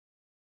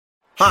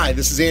Hi,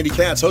 this is Andy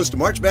Katz, host of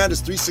March Madness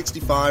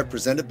 365,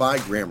 presented by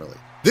Grammarly.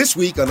 This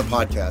week on the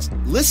podcast,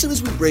 listen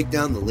as we break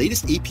down the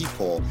latest AP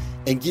poll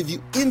and give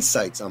you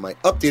insights on my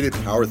updated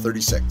Power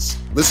 36.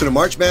 Listen to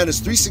March Madness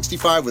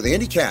 365 with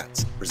Andy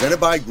Katz, presented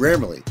by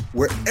Grammarly,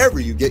 wherever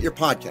you get your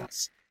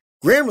podcasts.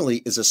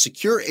 Grammarly is a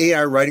secure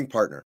AI writing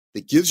partner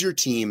that gives your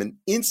team an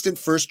instant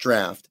first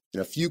draft in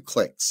a few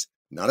clicks,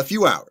 not a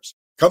few hours.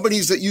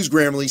 Companies that use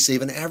Grammarly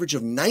save an average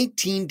of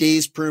 19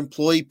 days per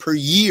employee per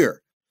year.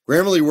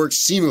 Grammarly works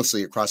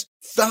seamlessly across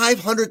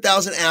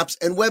 500,000 apps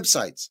and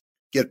websites.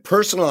 Get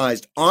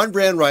personalized,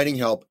 on-brand writing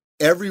help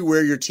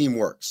everywhere your team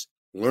works.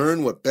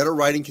 Learn what better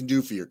writing can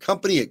do for your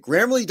company at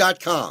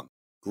Grammarly.com.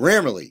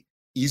 Grammarly.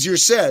 Easier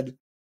said,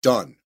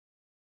 done.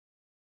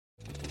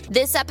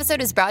 This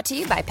episode is brought to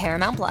you by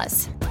Paramount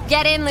Plus.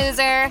 Get in,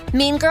 loser!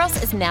 Mean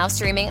Girls is now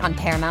streaming on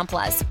Paramount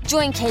Plus.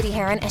 Join Katie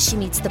Heron as she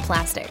meets the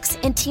plastics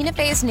in Tina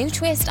Fey's new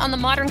twist on the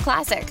modern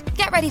classic.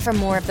 Get ready for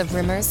more of the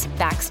rumors,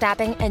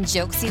 backstabbing, and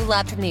jokes you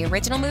loved from the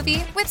original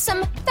movie with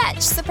some fetch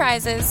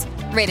surprises.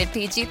 Rated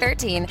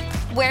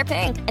PG-13. Wear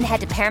pink and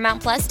head to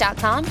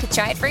ParamountPlus.com to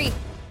try it free.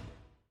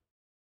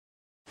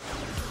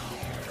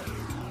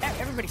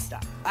 Everybody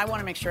stop. I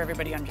want to make sure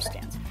everybody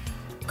understands.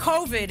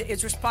 COVID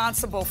is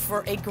responsible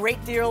for a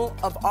great deal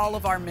of all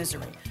of our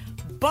misery.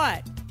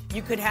 But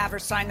you could have her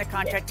sign the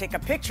contract, take a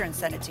picture, and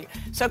send it to you.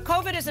 So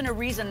COVID isn't a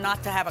reason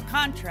not to have a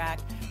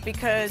contract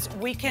because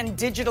we can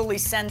digitally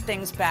send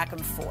things back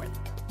and forth.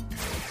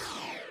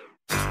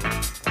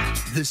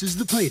 This is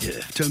the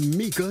plaintiff,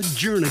 Tamika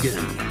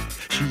Jernigan.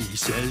 She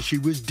says she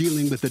was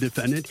dealing with the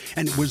defendant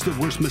and it was the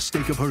worst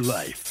mistake of her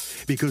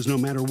life because no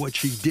matter what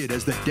she did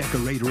as the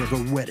decorator of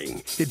a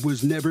wedding, it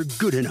was never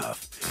good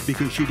enough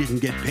because she didn't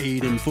get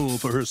paid in full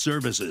for her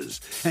services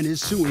and is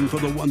suing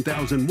for the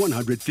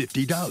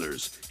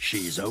 $1,150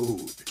 she's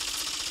owed.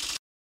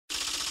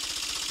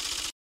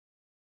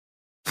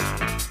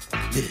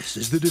 This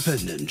is the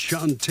defendant,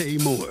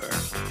 Shantae Moore.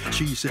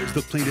 She says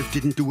the plaintiff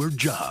didn't do her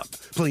job,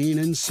 plain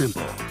and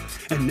simple.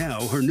 And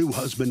now her new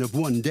husband of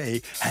one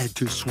day had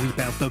to sweep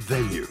out the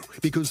venue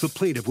because the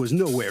plaintiff was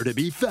nowhere to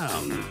be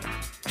found.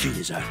 She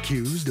is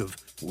accused of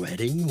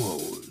wedding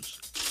woes.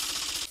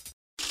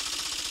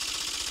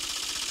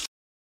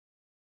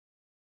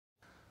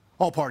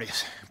 All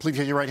parties, please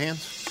raise your right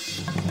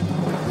hands.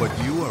 What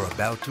you are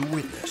about to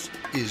witness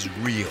is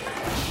real.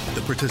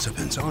 The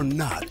participants are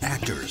not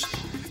actors.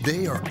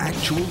 They are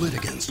actual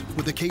litigants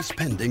with a case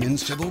pending in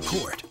civil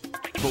court.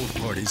 Both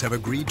parties have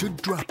agreed to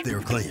drop their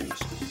claims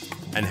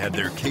and have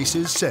their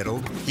cases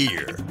settled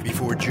here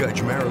before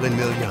Judge Marilyn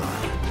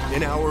Milian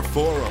in our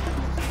forum,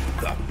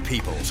 the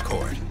People's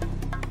Court.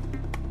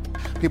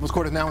 People's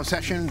Court is now in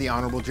session. The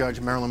Honorable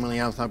Judge Marilyn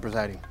Milian is now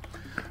presiding.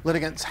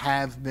 Litigants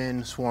have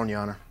been sworn,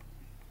 Your Honor.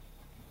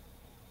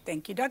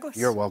 Thank you, Douglas.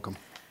 You're welcome.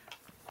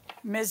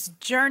 Ms.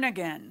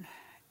 Jernigan,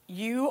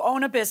 you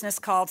own a business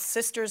called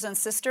Sisters and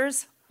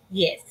Sisters?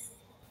 Yes.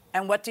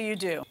 And what do you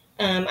do?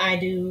 I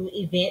do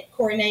event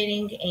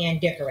coordinating and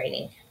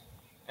decorating.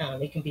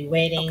 It can be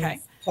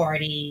weddings,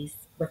 parties,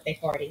 birthday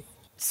parties.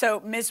 So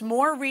Ms.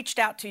 Moore reached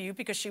out to you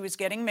because she was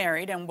getting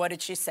married, and what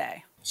did she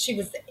say? She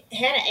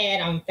had an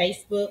ad on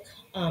Facebook,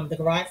 the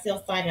garage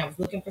sale site, and I was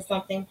looking for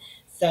something.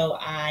 So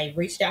I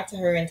reached out to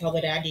her and told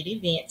her that I did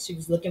events. She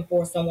was looking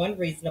for someone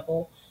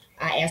reasonable.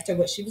 I asked her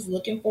what she was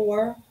looking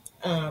for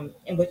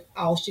and what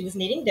all she was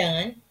needing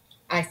done.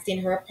 I sent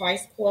her a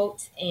price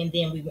quote, and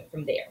then we went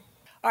from there.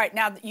 All right.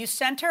 Now, you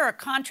sent her a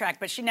contract,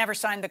 but she never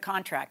signed the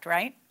contract,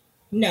 right?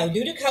 No.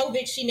 Due to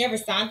COVID, she never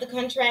signed the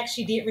contract.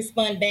 She did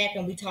respond back,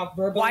 and we talked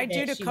verbally. Why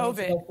due to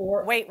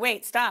COVID?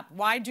 Wait, stop.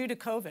 Why due to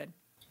COVID?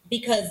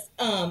 Because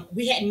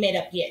we hadn't met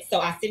up yet. So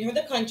I sent her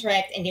the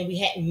contract, and then we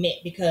hadn't met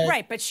because...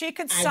 Right, but she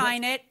could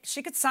sign it.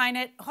 She could sign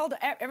it. Hold on.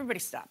 Everybody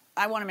stop.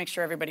 I want to make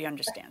sure everybody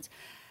understands.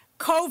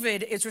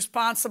 COVID is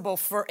responsible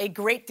for a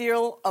great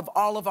deal of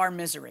all of our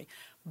misery.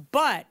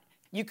 But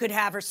you could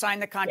have her sign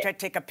the contract,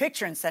 take a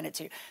picture, and send it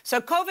to you. So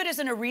COVID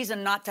isn't a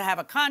reason not to have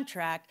a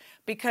contract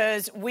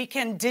because we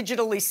can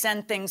digitally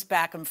send things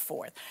back and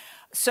forth.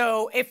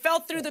 So it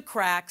fell through the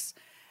cracks.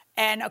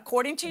 And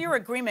according to your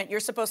agreement, you're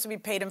supposed to be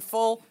paid in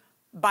full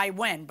by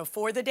when?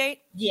 Before the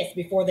date? Yes,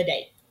 before the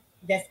date.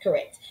 That's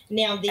correct.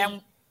 Now,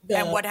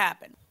 and what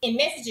happened? In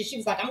messages, she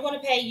was like, I'm going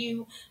to pay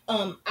you,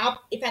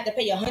 if I have to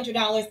pay you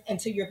 $100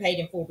 until you're paid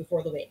in full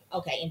before the wedding.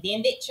 Okay, and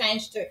then it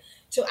changed to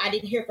I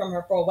didn't hear from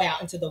her for a while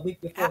until the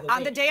week before the wedding.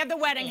 On the day of the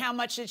wedding, how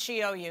much did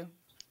she owe you?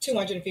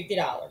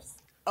 $250.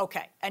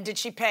 Okay, and did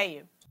she pay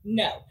you?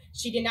 No,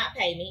 she did not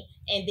pay me.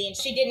 And then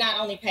she did not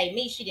only pay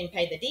me, she didn't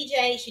pay the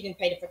DJ, she didn't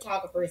pay the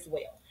photographer as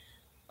well.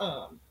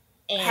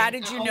 And how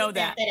did you know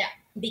that?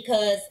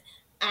 Because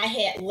I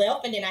had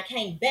left and then I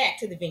came back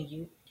to the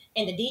venue.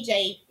 And the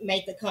DJ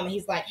made the comment.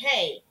 He's like,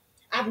 hey,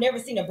 I've never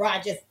seen a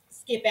bride just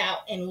skip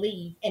out and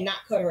leave and not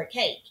cut her a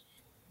cake.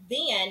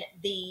 Then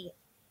the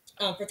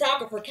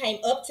photographer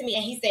came up to me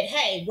and he said,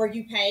 hey, were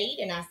you paid?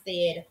 And I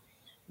said,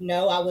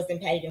 no, I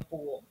wasn't paid in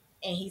full.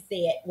 And he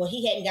said, well,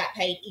 he hadn't got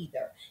paid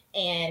either.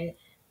 And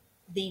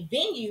the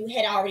venue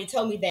had already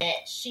told me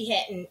that she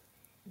hadn't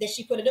that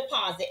she put a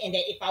deposit, and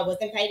that if I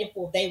wasn't paid in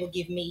full, they would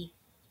give me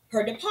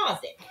her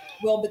deposit.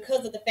 Well,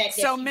 because of the fact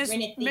that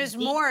Ms.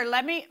 Moore,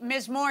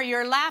 Ms. Moore,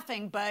 you're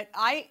laughing, but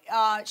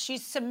she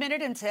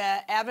submitted into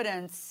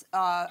evidence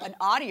an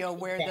audio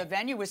where the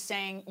venue was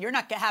saying you're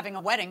not having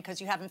a wedding because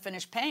you haven't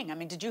finished paying. I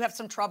mean, did you have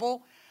some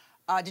trouble?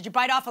 Did you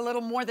bite off a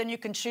little more than you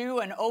can chew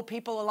and owe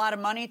people a lot of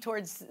money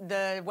towards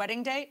the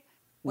wedding date?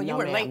 Well, no, you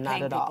were ma'am, late not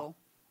paying at people. all.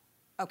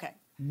 Okay.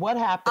 What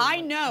happened?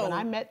 I know. When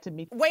I met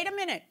Tamika. Wait a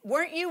minute.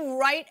 Weren't you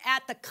right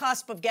at the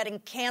cusp of getting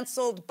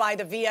canceled by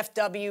the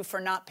VFW for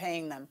not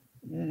paying them?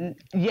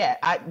 Yeah,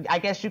 I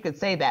guess you could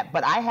say that,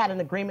 but I had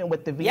an agreement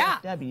with the VFW.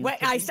 Yeah, well,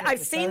 I've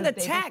seen the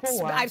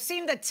text. I've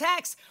seen the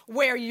text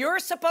where you're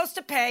supposed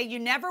to pay. You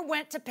never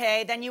went to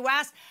pay. Then you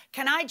asked,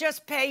 "Can I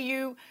just pay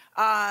you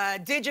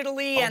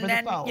digitally?" Over and the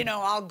then phone.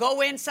 I'll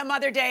go in some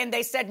other day. And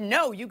they said,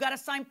 "No, you got to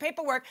sign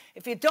paperwork.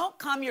 If you don't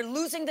come, you're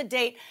losing the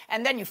date."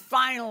 And then you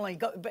finally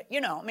go. But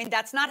I mean,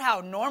 that's not how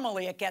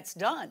normally it gets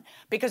done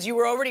because you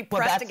were already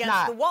pressed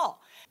against the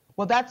wall.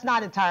 Well, that's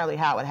not entirely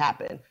how it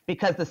happened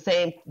because the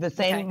same.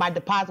 Okay. My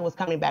deposit was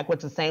coming back,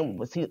 which the same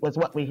was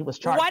what he was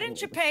charging. Why didn't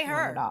you pay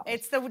her?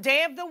 It's the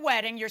day of the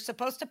wedding. You're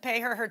supposed to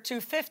pay her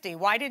 $250.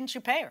 Why didn't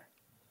you pay her?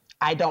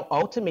 I don't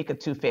owe Tamika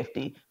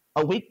 $250.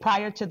 A week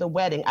prior to the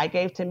wedding, I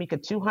gave Tamika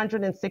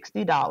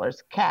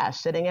 $260 cash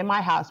sitting in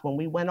my house when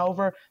we went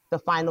over the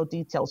final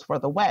details for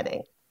the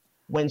wedding.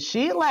 When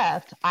she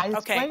left, I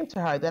explained to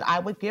her that I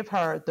would give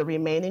her the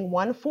remaining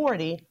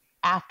 $140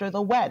 after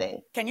the wedding.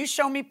 Can you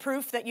show me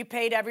proof that you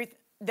paid everything?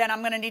 Then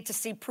I'm going to need to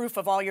see proof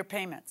of all your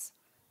payments.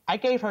 I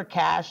gave her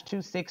cash,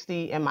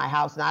 $260 in my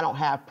house, and I don't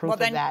have proof of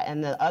that.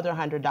 And the other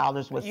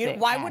 $100 was sent.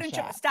 Why wouldn't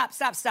you?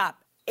 Stop.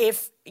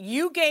 If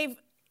you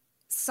gave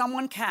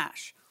someone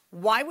cash,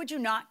 why would you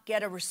not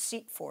get a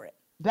receipt for it?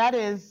 That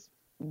is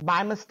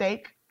my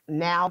mistake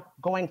now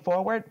going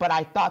forward. But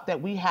I thought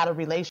that we had a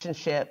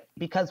relationship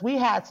because we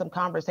had some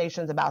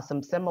conversations about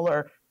some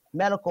similar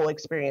medical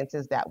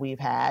experiences that we've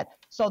had.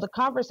 So the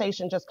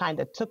conversation just kind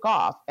of took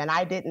off and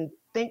I didn't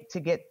think to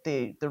get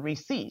the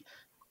receipt.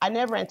 I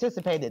never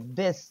anticipated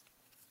this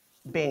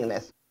being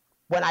this.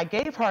 When I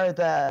gave her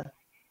the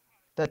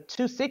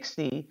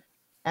 $260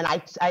 and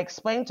I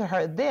explained to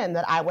her then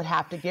that I would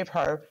have to give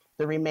her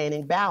the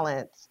remaining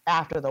balance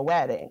after the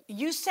wedding.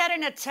 You said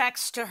in a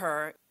text to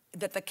her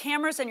that the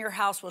cameras in your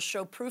house will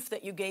show proof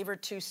that you gave her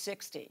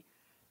 $260.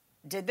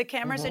 Did the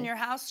cameras in your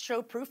house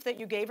show proof that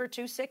you gave her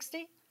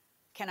 $260?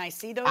 Can I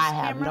see those cameras?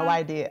 I have no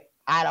idea.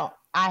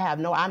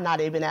 I'm not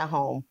even at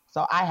home,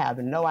 so I have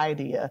no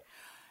idea.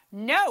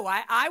 No,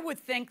 I would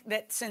think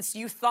that since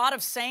you thought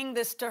of saying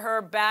this to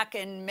her back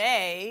in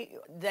May,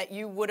 that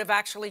you would have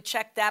actually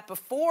checked that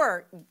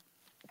before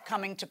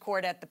coming to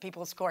court at the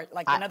People's Court.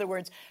 In other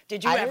words,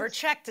 did you ever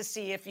check to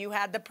see if you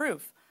had the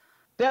proof?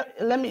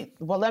 Let me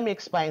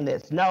explain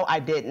this. No, I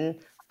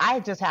didn't. I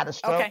just had a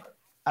stroke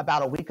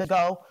about a week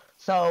ago.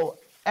 So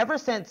ever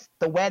since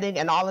the wedding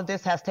and all of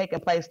this has taken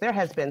place, there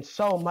has been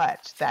so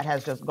much that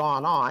has just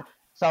gone on.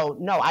 So,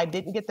 no, I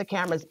didn't get the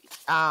cameras.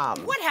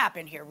 What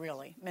happened here,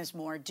 really, Ms.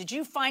 Moore? Did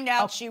you find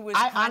out she was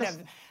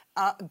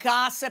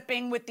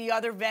gossiping with the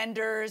other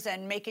vendors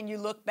and making you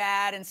look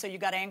bad, and so you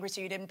got angry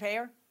so you didn't pay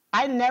her?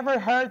 I never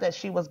heard that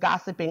she was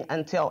gossiping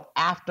until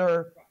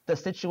after the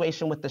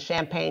situation with the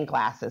champagne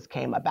glasses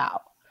came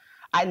about.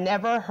 I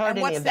never heard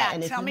any of that.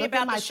 And tell me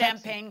about the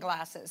champagne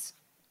glasses.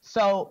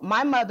 So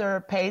my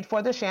mother paid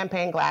for the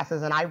champagne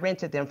glasses and I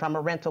rented them from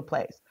a rental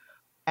place.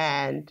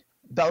 And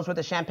those were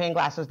the champagne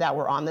glasses that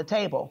were on the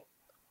table.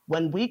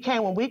 When we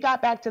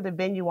got back to the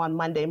venue on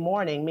Monday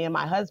morning, me and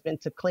my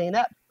husband to clean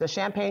up, the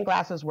champagne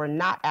glasses were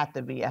not at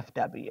the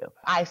VFW.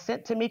 I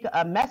sent Tamika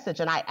a message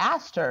and I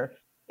asked her,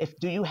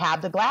 do you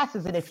have the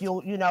glasses? And if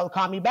you'll,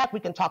 call me back, we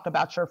can talk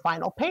about your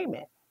final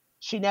payment.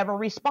 She never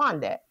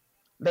responded.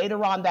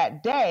 Later on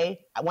that day,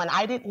 when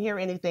I didn't hear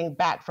anything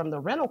back from the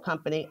rental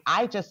company,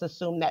 I just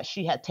assumed that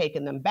she had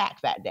taken them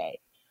back that day.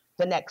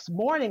 The next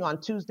morning,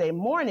 on Tuesday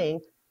morning,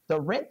 the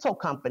rental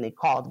company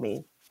called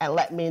me and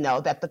let me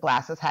know that the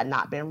glasses had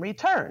not been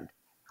returned.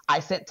 I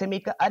sent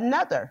Tamika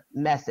another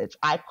message.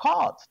 I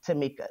called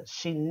Tamika.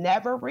 She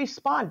never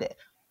responded.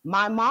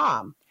 My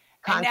mom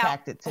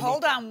contacted Tamika.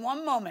 Hold on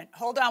one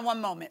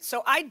moment.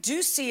 So I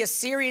do see a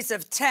series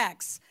of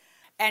texts.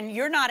 And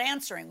you're not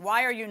answering.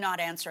 Why are you not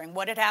answering?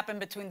 What had happened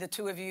between the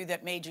two of you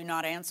that made you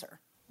not answer?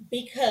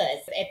 Because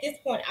at this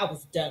point I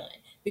was done.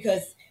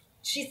 Because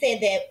she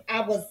said that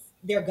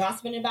they're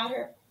gossiping about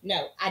her.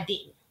 No, I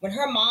didn't. When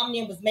her mom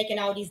then was making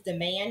all these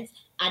demands,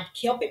 I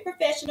kept it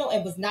professional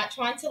and was not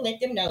trying to let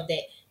them know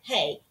that,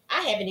 hey,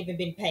 I haven't even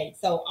been paid.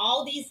 So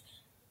all these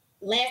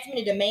last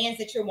minute demands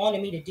that you're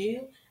wanting me to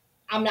do,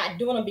 I'm not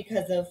doing them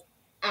because of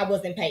I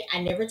wasn't paid.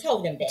 I never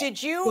told them that.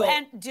 Did you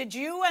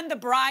and the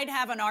bride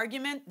have an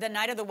argument the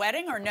night of the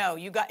wedding, or no?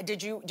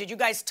 Did you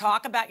guys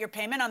talk about your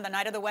payment on the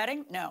night of the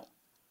wedding? No.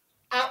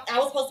 I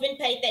was supposed to be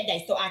paid that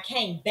day, so I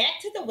came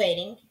back to the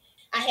wedding.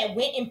 I had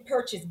went and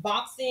purchased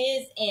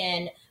boxes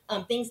and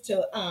things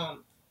to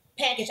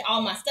package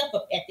all my stuff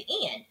up at the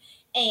end,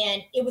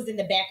 and it was in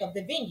the back of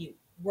the venue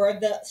where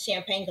the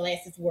champagne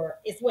glasses were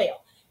as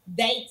well.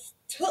 They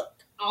took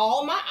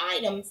all my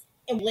items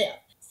and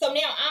left. So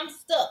now I'm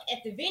stuck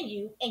at the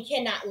venue and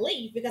cannot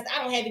leave because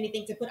I don't have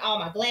anything to put all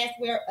my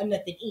glassware or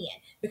nothing in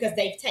because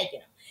they've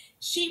taken them.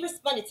 She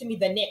responded to me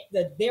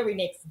the very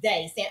next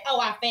day saying, "Oh,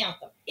 I found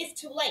them." It's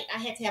too late. I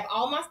had to have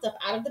all my stuff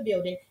out of the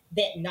building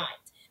that night.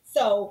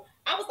 So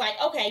I was like,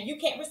 okay, you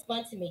can't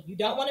respond to me. You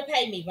don't want to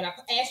pay me. When I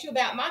ask you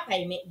about my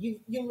payment,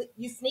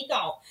 you sneak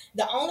off.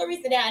 The only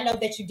reason that I know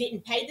that you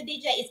didn't pay the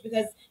DJ is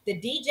because the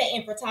DJ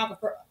and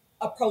photographer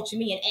approached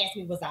me and asked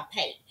me, was I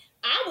paid?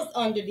 I was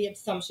under the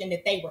assumption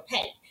that they were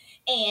paid.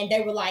 And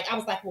they were like, I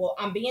was like, well,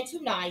 I'm being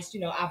too nice.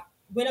 I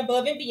went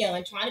above and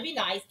beyond trying to be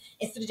nice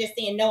instead of just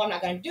saying, no, I'm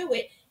not going to do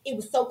it. It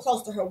was so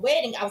close to her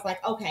wedding. I was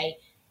like, okay,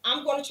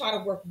 I'm going to try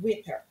to work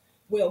with her.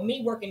 Well,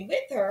 me working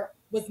with her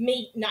was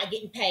me not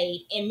getting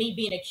paid and me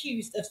being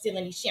accused of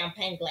stealing these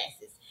champagne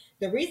glasses.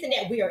 The reason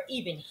that we are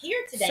even here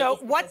today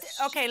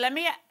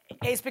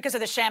is because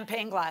of the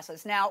champagne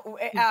glasses. Now,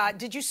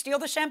 did you steal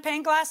the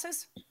champagne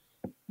glasses?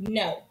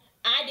 No,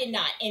 I did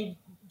not. And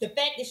the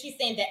fact that she's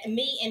saying that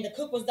me and the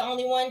cook was the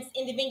only ones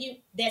in the venue,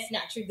 that's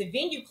not true. The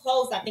venue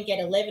closed, I think, at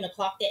 11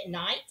 o'clock that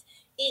night.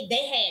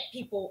 They had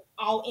people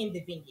all in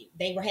the venue.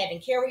 They were having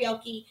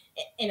karaoke,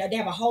 and they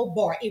have a whole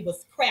bar. It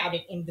was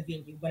crowded in the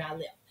venue when I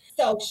left.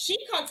 So she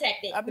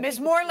contacted Ms.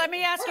 Moore. Let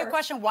me ask you a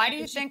question. Why do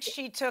you think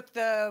she took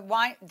the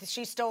wine?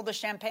 She stole the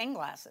champagne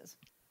glasses?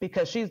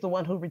 Because she's the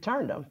one who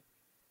returned them.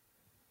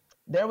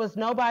 There was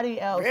nobody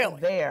else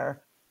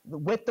there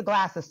with the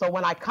glasses. So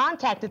when I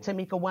contacted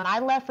Tamika, when I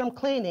left from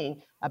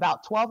cleaning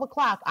about 12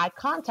 o'clock, I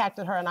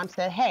contacted her and I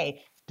said,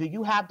 hey, do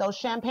you have those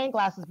champagne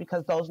glasses?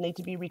 Because those need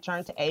to be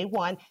returned to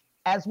A1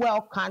 as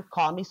well.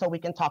 Call me so we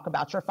can talk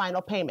about your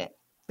final payment.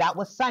 That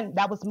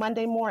was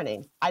Monday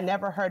morning. I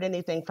never heard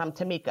anything from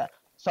Tamika.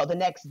 So the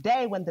next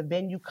day when the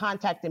venue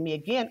contacted me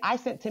again, I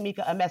sent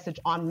Tamika a message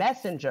on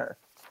Messenger.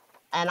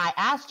 And I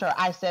asked her,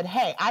 I said,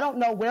 hey, I don't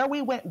know where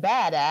we went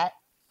bad at,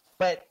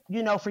 but,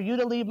 for you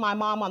to leave my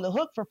mom on the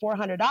hook for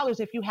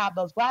 $400, if you have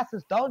those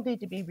glasses, those need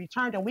to be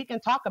returned and we can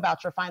talk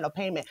about your final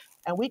payment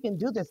and we can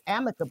do this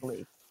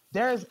amicably.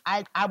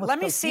 I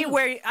want to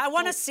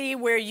see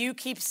where you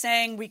keep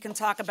saying we can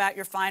talk about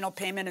your final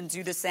payment and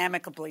do this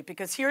amicably,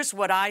 because here's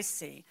what I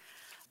see.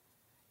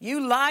 You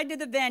lied to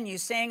the venue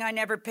saying I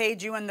never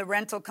paid you, and the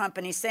rental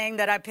company saying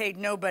that I paid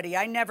nobody.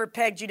 I never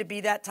pegged you to be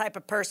that type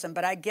of person,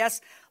 but I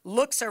guess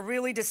looks are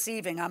really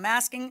deceiving. I'm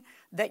asking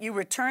that you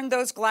return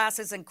those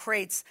glasses and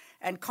crates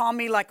and call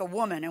me like a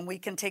woman, and we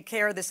can take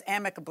care of this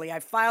amicably. I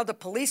filed a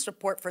police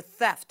report for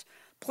theft.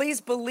 Please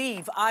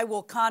believe I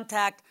will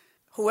contact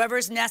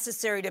whoever's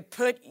necessary to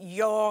put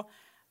your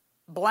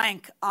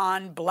blank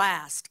on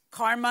blast.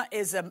 Karma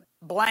is a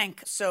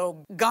blank,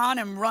 so gone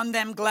and run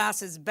them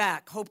glasses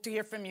back. Hope to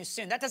hear from you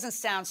soon. That doesn't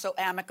sound so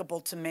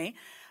amicable to me.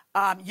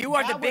 You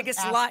are the biggest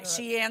lie.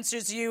 She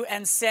answers you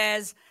and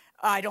says,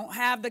 I don't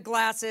have the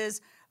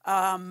glasses.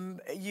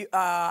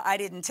 I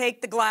didn't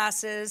take the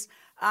glasses.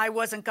 I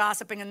wasn't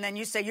gossiping. And then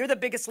you say, you're the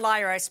biggest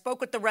liar. I spoke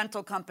with the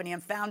rental company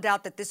and found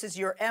out that this is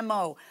your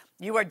MO.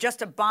 You are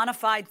just a bona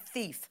fide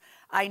thief.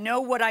 I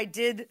know what I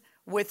did,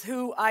 with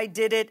who I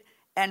did it,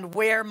 and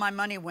where my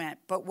money went.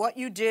 But what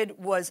you did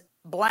was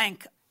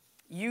blank.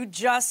 You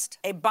just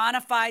a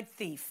bona fide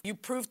thief. You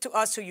proved to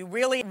us who you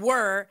really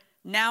were.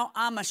 Now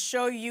I'm going to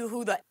show you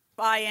who the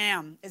I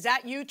am. Is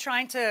that you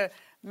trying to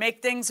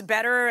make things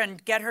better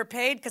and get her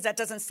paid? Because that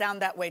doesn't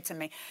sound that way to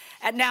me.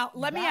 And now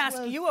let me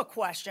ask you a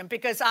question,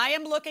 because I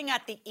am looking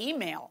at the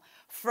email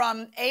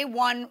from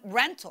A1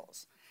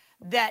 Rentals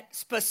that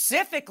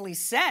specifically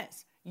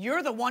says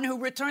you're the one who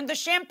returned the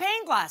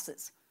champagne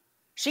glasses.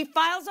 She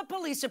files a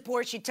police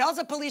report. She tells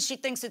the police she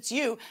thinks it's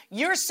you.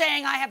 You're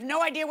saying I have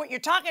no idea what you're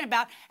talking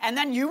about, and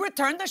then you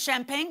return the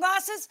champagne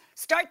glasses?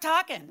 Start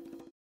talking.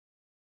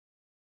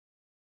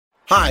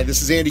 Hi,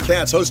 this is Andy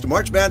Katz, host of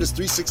March Madness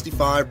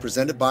 365,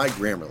 presented by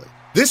Grammarly.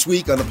 This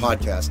week on the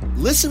podcast,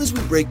 listen as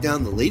we break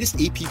down the latest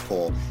AP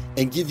poll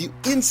and give you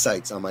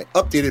insights on my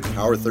updated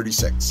Power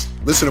 36.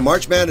 Listen to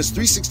March Madness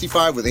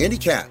 365 with Andy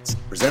Katz,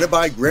 presented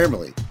by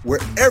Grammarly,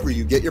 wherever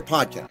you get your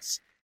podcasts.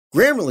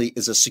 Grammarly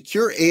is a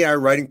secure AI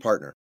writing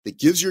partner that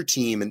gives your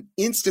team an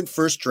instant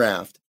first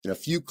draft in a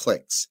few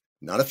clicks,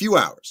 not a few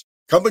hours.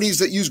 Companies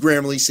that use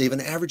Grammarly save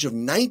an average of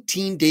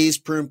 19 days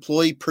per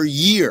employee per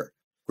year.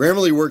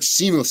 Grammarly works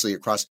seamlessly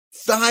across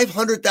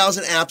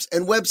 500,000 apps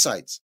and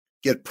websites.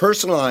 Get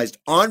personalized,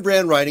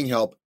 on-brand writing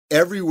help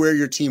everywhere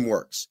your team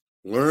works.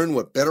 Learn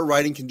what better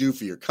writing can do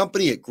for your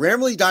company at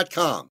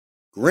Grammarly.com.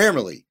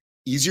 Grammarly.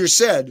 Easier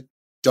said,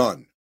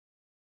 done.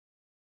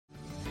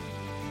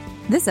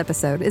 This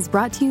episode is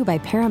brought to you by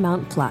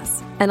Paramount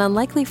Plus. An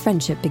unlikely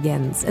friendship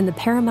begins in the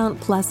Paramount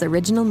Plus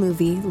original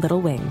movie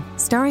Little Wing,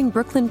 starring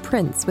Brooklyn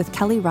Prince with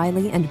Kelly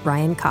Riley and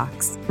Brian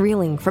Cox.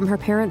 Reeling from her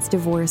parents'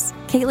 divorce,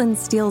 Caitlin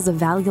steals a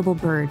valuable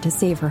bird to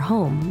save her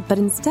home, but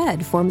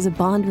instead forms a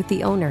bond with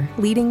the owner,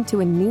 leading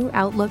to a new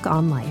outlook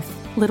on life.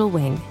 Little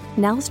Wing,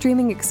 now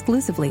streaming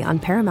exclusively on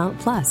Paramount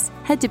Plus.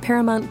 Head to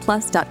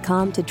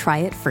ParamountPlus.com to try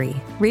it free.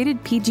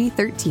 Rated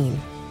PG-13.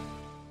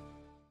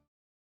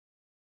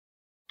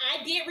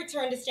 I did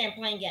return the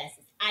champagne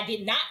glasses. I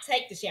did not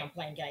take the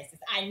champagne glasses.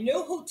 I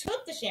knew who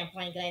took the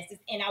champagne glasses,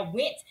 and I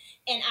went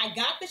and I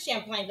got the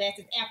champagne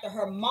glasses after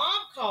her mom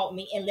called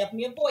me and left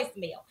me a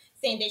voicemail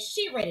saying that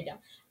she rented them.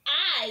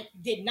 I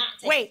did not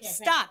take Wait, the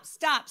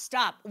champagne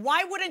stop.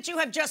 Why wouldn't you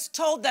have just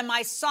told them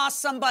I saw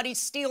somebody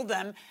steal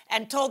them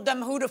and told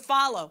them who to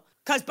follow?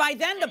 Because by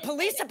then the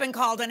police have been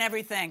called and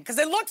everything. Because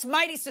it looks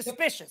mighty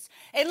suspicious.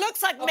 It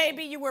looks like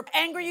maybe you were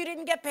angry you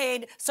didn't get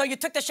paid, so you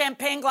took the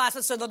champagne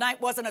glasses so the night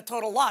wasn't a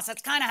total loss.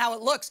 That's kind of how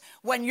it looks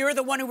when you're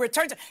the one who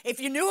returns it. If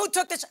you knew who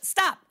took the...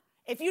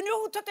 If you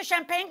knew who took the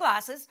champagne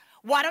glasses,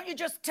 why don't you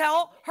just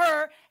tell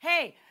her,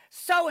 hey,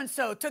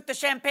 so-and-so took the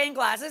champagne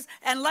glasses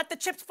and let the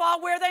chips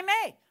fall where they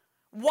may?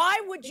 Why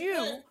would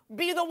you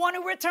be the one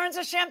who returns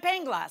the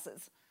champagne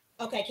glasses?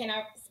 Okay, can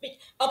I speak?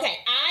 Okay,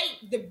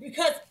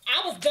 because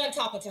I was done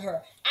talking to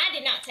her. I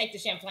did not take the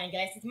champagne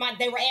glasses.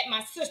 They were at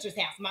my sister's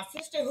house. My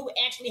sister, who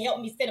actually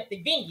helped me set up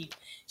the venue,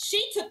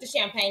 she took the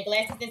champagne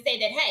glasses and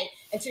said that, hey,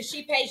 until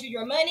she pays you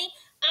your money,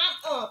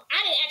 I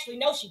didn't actually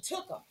know she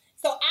took them.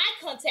 So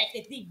I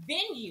contacted the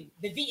venue,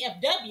 the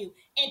VFW,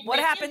 and what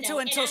happened to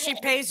until she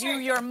pays you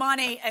your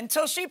money?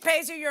 Until she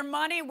pays you your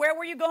money? Where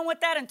were you going with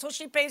that? Until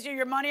she pays you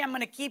your money, I'm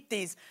going to keep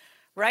these,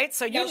 right?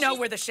 So you know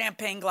where the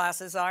champagne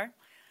glasses are.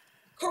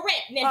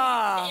 Correct.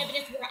 Now, the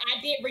evidence where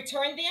I did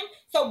return them.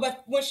 So,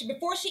 but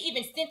before she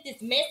even sent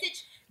this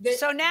message,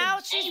 Ms.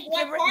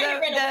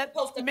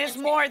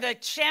 Moore, the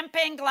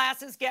champagne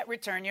glasses get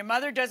returned. Your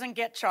mother doesn't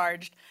get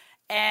charged.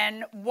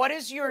 And what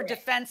is your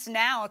defense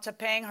now to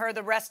paying her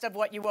the rest of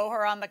what you owe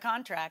her on the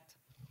contract?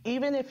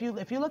 Even if you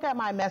look at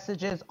my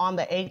messages on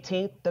the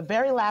 18th, the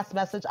very last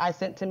message I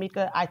sent to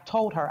Mika, I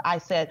told her, I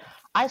said,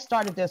 I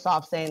started this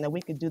off saying that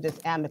we could do this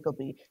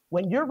amicably.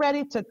 When you're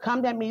ready to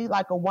come at me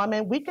like a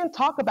woman, we can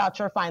talk about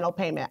your final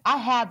payment.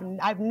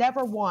 I've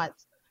never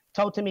once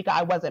told Tamika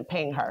I wasn't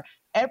paying her.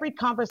 Every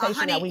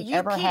conversation that we've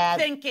ever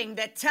had. You keep thinking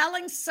that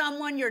telling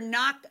someone you're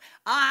not,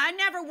 I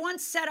never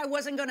once said I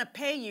wasn't going to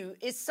pay you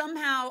is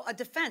somehow a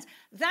defense.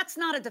 That's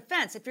not a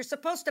defense. If you're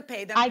supposed to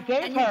pay them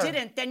and you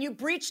didn't, then you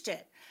breached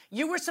it.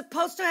 You were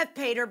supposed to have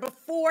paid her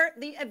before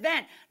the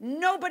event.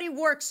 Nobody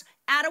works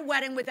at a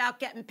wedding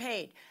without getting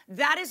paid.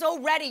 That is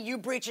already you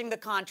breaching the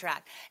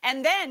contract.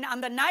 And then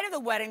on the night of the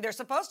wedding, they're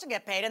supposed to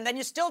get paid, and then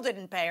you still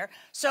didn't pay her.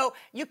 So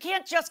you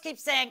can't just keep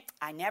saying,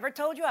 I never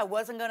told you I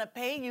wasn't going to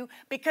pay you,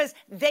 because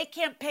they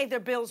can't pay their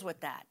bills with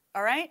that,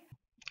 all right?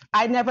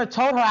 I never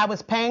told her I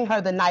was paying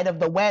her the night of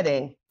the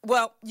wedding.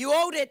 Well, you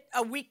owed it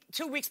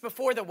 2 weeks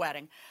before the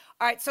wedding.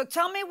 All right, so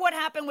tell me what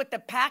happened with the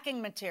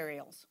packing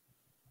materials.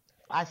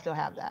 I still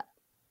have that.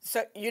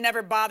 So you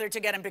never bothered to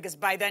get them because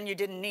by then you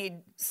didn't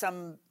need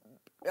some...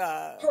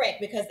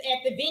 Correct, because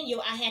at the venue,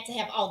 I had to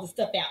have all the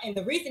stuff out. And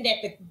the reason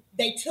that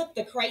they took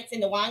the crates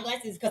and the wine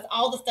glasses is because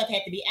all the stuff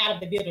had to be out of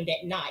the building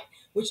that night,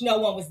 which no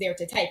one was there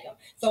to take them.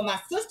 So my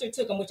sister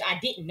took them, which I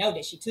didn't know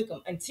that she took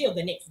them until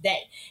the next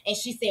day. And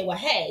she said, well,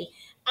 hey,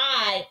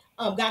 I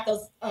got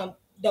those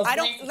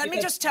let me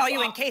just tell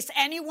you, in case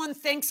anyone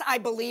thinks I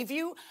believe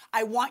you,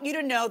 I want you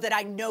to know that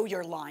I know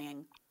you're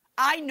lying.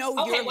 I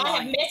know you're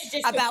lying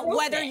about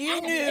whether you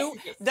knew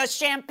the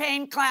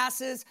champagne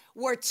glasses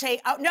were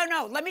taken. Oh,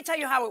 no, let me tell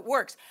you how it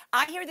works.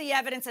 I hear the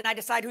evidence and I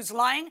decide who's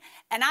lying,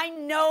 and I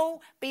know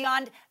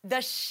beyond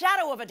the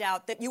shadow of a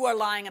doubt that you are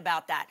lying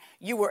about that.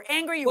 You were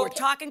angry. You were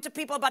talking to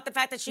people about the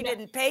fact that she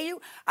didn't pay you.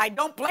 I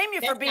don't blame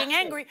you for being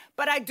angry,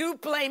 but I do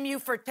blame you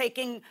for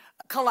taking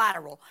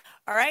collateral.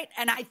 All right?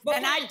 And I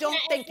don't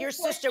think your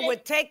sister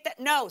would take that.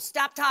 No,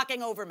 stop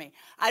talking over me.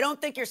 I don't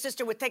think your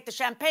sister would take the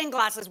champagne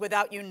glasses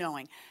without you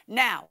knowing.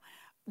 Now,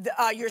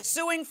 you're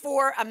suing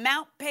for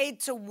amount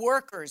paid to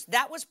workers.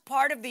 That was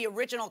part of the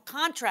original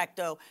contract,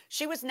 though.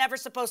 She was never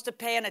supposed to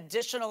pay an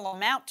additional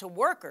amount to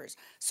workers.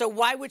 So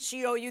why would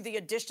she owe you the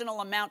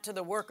additional amount to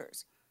the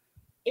workers?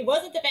 It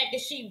wasn't the fact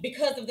that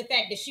because of the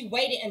fact that she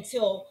waited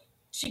until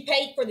she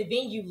paid for the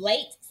venue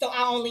late. So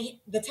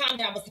the time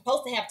that I was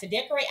supposed to have to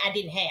decorate, I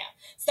didn't have.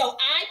 So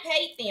I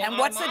paid them. And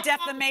what's the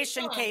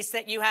defamation case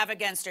that you have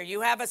against her?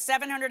 You have a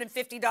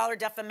 $750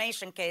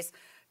 defamation case.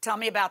 Tell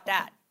me about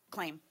that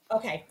claim.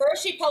 Okay.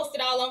 First, she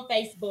posted all on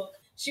Facebook.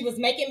 She was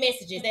making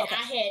messages that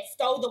I had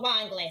stole the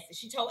wine glasses.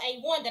 She told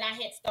A1 that I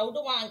had stole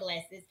the wine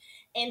glasses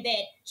and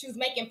that she was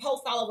making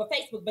posts all over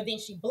Facebook, but then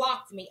she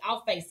blocked me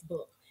off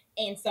Facebook.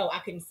 And so I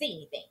couldn't see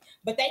anything.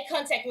 But they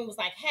contacted me and was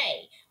like,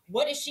 hey,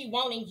 what is she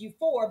wanting you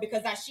for?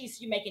 Because I see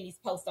you making these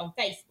posts on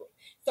Facebook.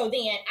 So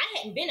then I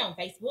hadn't been on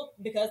Facebook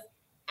because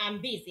I'm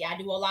busy. I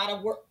do a lot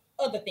of work,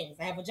 other things.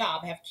 I have a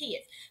job, I have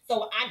kids.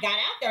 So I got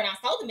out there and I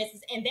saw the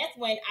message, and that's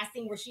when I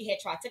seen where she had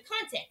tried to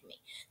contact me.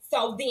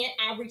 So then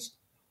I reached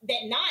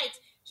that night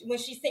when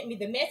she sent me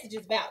the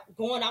messages about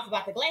going off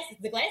about the glasses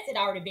had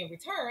already been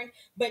returned,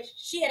 but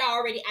she had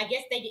already, I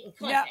guess they didn't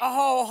contact me.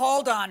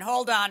 Hold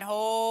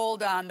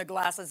on. The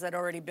glasses had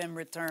already been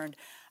returned.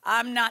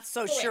 I'm not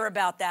so sure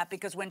about that,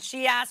 because when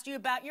she asked you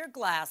about your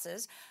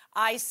glasses,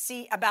 I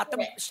see about the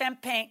Correct.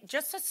 champagne.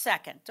 Just a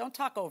second. Don't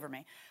talk over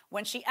me.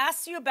 When she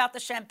asks you about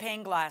the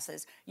champagne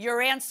glasses, your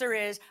answer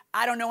is,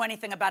 I don't know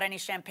anything about any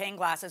champagne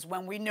glasses,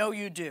 when we know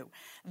you do.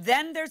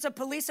 Then there's a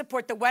police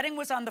report. The wedding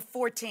was on the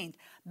 14th.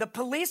 The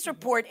police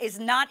report is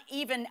not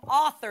even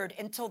authored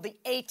until the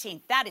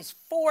 18th. That is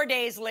 4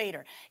 days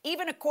later.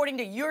 Even according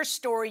to your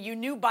story, you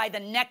knew by the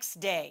next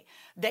day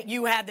that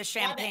you had the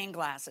champagne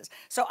glasses.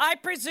 So I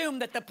presume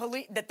that the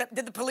police, did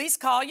the police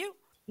call you?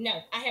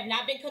 No, I have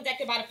not been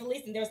contacted by the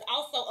police, and there's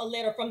also a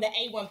letter from the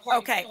A1 party.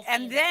 Okay,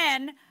 and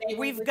then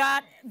we've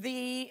got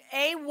the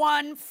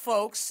A1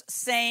 folks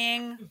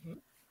saying,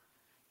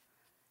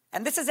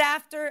 and this is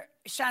after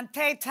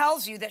Shantae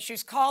tells you that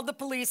she's called the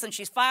police and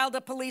she's filed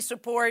a police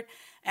report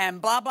and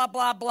blah, blah,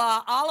 blah,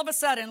 blah. All of a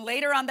sudden,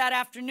 later on that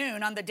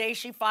afternoon, on the day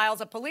she files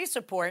a police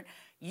report,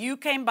 you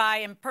came by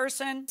in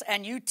person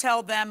and you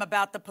tell them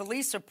about the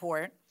police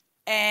report.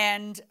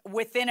 And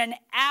within an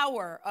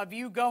hour of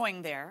you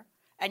going there,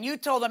 and you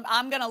told them,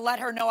 I'm going to let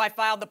her know I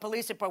filed the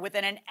police report.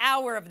 Within an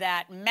hour of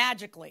that,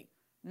 magically,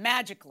 I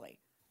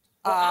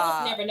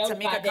was never notified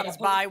Tamika that comes a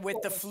by police with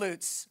the report was-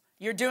 flutes.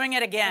 You're doing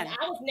it again. And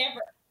I was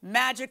never.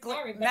 Magically,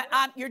 Sorry,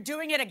 but- you're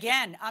doing it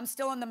again. I'm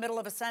still in the middle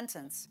of a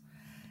sentence.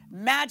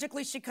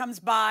 Magically, she comes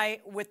by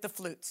with the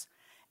flutes.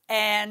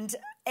 And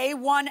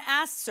A1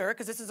 asks her,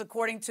 because this is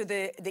according to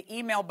the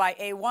email by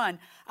A1,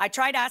 I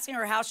tried asking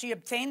her how she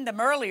obtained them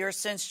earlier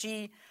since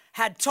she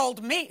had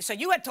told me. So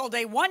you had told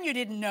A1 you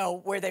didn't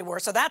know where they were,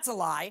 so that's a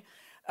lie,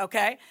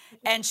 okay?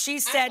 And she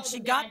said she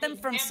got them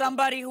from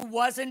somebody who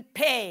wasn't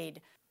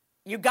paid.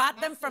 You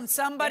got them from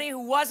somebody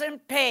who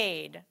wasn't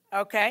paid,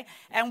 okay?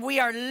 And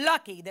we are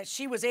lucky that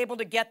she was able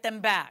to get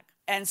them back.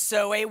 And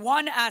so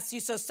A1 asks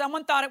you, so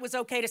someone thought it was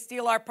okay to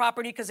steal our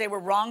property because they were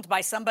wronged by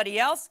somebody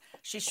else?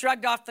 She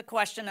shrugged off the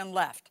question and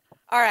left.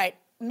 All right,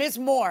 Ms.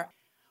 Moore,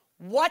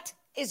 what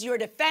is your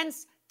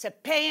defense to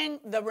paying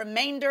the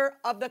remainder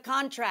of the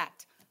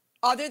contract,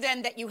 other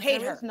than that you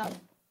hate her?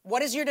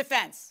 What is your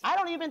defense? I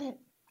don't even.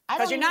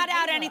 Because you're not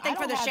out hate her. anything I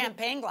for the don't have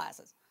champagne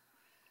glasses.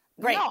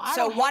 Great. No, I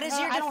So don't what hate is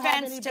her. your I don't have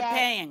defense any to bad-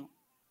 paying?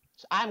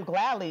 I'm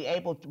gladly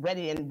able,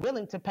 ready, and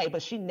willing to pay,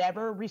 but she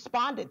never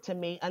responded to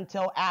me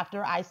until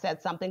after I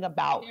said something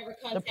about Never the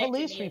contacted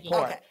police me again.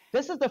 report. Okay.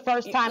 This is the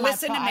first time I've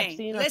seen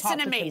her Listen talk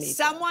to me. Tamika.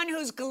 Someone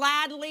who's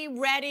gladly,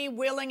 ready,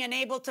 willing, and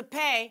able to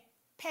pay,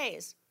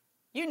 pays.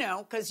 You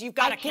know, because you've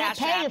got I a can't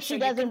cash pay app, if so she you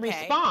doesn't can pay.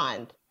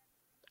 respond.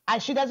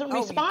 She doesn't Oh,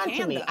 you respond to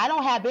can, me. though. I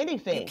don't have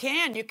anything. You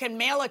can. You can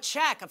mail a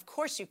check. Of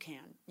course you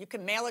can. You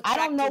can mail a check I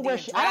don't know to where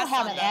the I don't address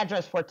have on an the-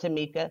 address for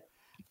Tamika.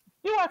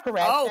 You are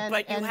correct. Oh, and,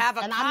 but you and, have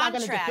a and contract. I'm not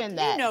going to defend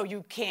that. You know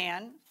you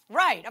can.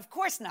 Right, of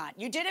course not.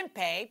 You didn't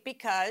pay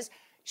because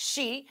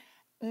she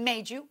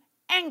made you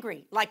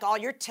angry, like all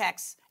your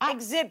texts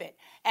exhibit.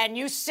 And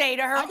you say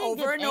to her I didn't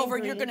over get and over,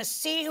 angry. you're going to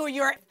see who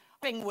you're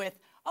f***ing with.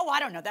 Oh,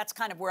 I don't know. That's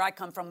kind of where I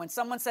come from. When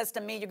someone says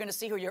to me, you're going to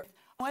see who you're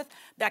f***ing with,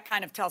 that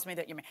kind of tells me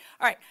that you're me.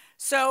 All right,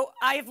 so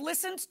I've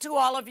listened to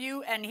all of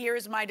you, and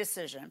here's my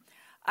decision.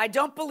 I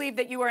don't believe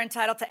that you are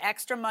entitled to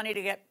extra money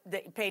to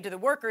get paid to the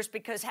workers,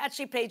 because had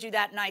she paid you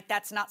that night,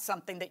 that's not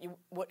something that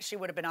she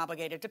would have been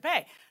obligated to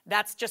pay.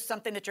 That's just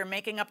something that you're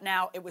making up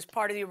now. It was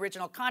part of the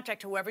original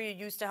contract. Whoever you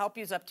used to help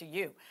you is up to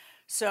you.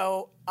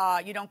 So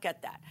you don't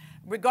get that.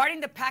 Regarding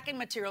the packing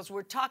materials,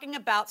 we're talking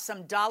about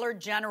some Dollar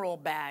General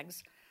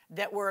bags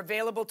that were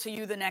available to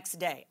you the next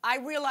day. I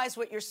realize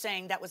what you're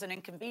saying. That was an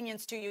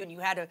inconvenience to you, and you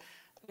had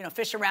to,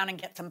 fish around and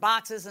get some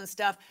boxes and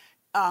stuff.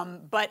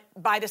 But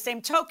by the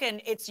same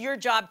token, it's your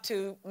job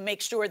to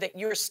make sure that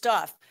your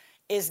stuff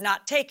is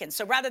not taken.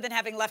 So rather than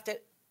having left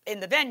it in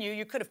the venue,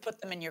 you could have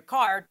put them in your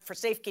car for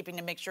safekeeping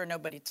to make sure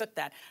nobody took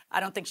that. I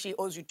don't think she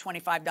owes you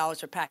 $25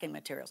 for packing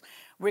materials.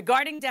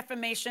 Regarding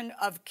defamation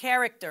of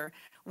character,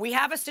 we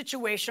have a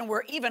situation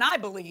where even I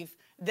believe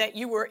that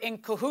you were in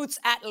cahoots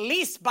at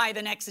least by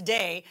the next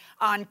day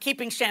on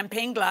keeping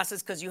champagne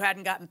glasses because you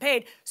hadn't gotten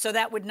paid, so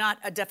that would not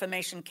a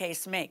defamation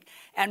case make.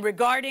 And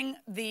regarding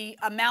the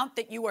amount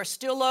that you are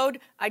still owed,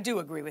 I do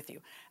agree with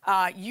you.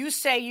 You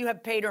say you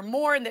have paid her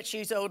more and that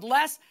she's owed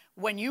less.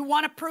 When you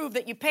want to prove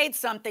that you paid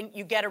something,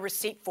 you get a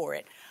receipt for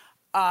it.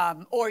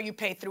 Or you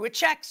pay through a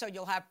check, so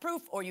you'll have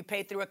proof, or you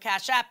pay through a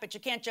cash app, but you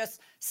can't just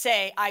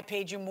say, I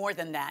paid you more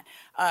than that.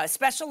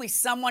 Especially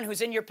someone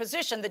who's in your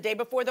position the day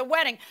before the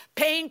wedding,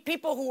 paying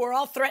people who are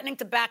all threatening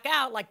to back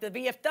out, like the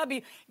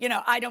VFW.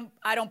 I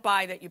don't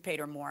buy that you paid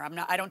her more.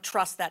 I don't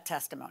trust that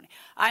testimony.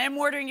 I am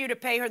ordering you to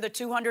pay her the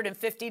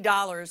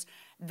 $250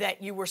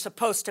 that you were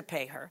supposed to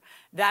pay her.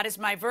 That is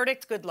my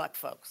verdict. Good luck,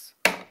 folks.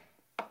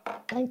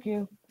 Thank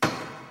you.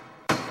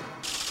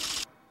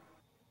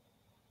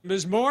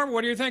 Ms. Moore,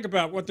 what do you think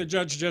about what the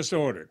judge just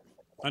ordered?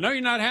 I know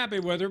you're not happy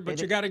with her, but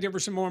you got to give her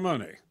some more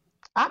money.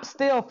 I'm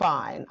still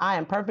fine. I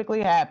am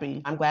perfectly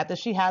happy. I'm glad that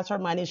she has her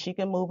money. She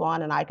can move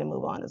on, and I can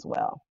move on as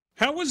well.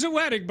 How was the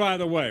wedding, by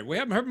the way? We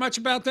haven't heard much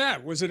about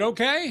that. Was it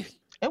okay?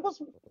 It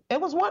was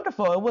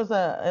wonderful. It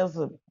was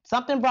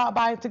something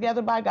brought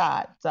together by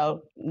God.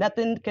 So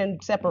nothing can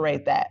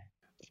separate that.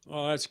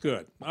 Well, that's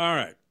good. All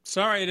right.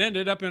 Sorry it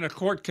ended up in a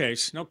court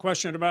case. No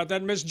question about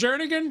that. Ms.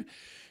 Jernigan,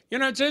 You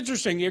know, it's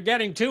interesting. You're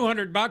getting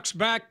 $200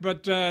 back,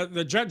 but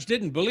the judge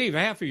didn't believe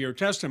half of your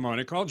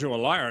testimony, called you a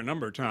liar a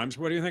number of times.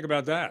 What do you think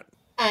about that?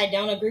 I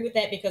don't agree with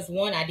that because,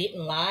 one, I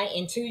didn't lie,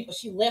 and two,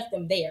 she left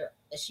them there.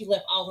 She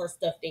left all her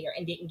stuff there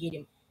and didn't get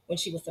him when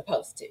she was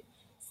supposed to.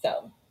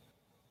 So.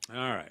 All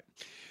right.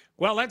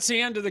 Well, that's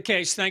the end of the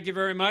case. Thank you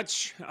very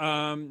much.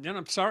 And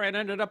I'm sorry it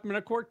ended up in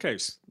a court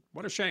case.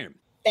 What a shame.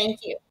 Thank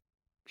you.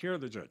 Here are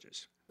the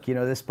judges. You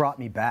know, this brought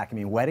me back. I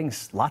mean,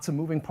 weddings, lots of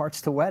moving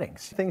parts to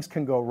weddings. Things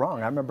can go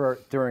wrong. I remember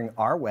during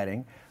our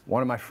wedding,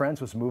 one of my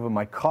friends was moving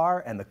my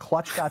car and the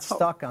clutch got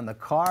stuck on the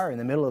car in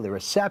the middle of the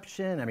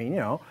reception. I mean, you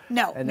know.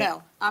 No,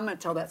 I'm going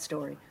to tell that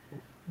story.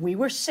 We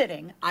were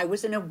sitting, I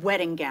was in a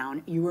wedding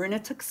gown, you were in a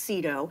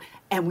tuxedo,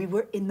 and we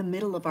were in the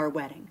middle of our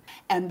wedding.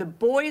 And the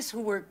boys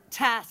who were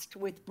tasked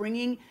with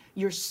bringing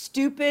your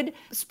stupid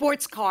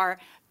sports car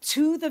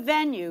to the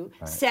venue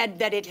said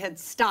that it had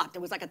stopped. It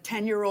was like a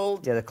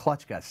 10-year-old. Yeah, the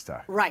clutch got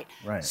stuck. Right.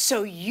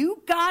 So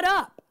you got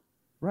up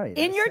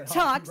in your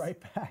tux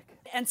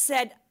and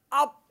said,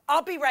 I'll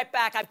be right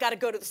back. I've got to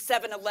go to the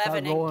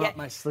 7-Eleven and get up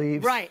my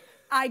sleeves. Right.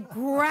 I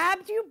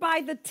grabbed you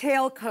by the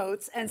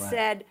tailcoats and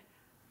said,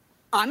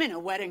 I'm in a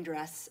wedding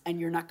dress and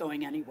you're not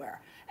going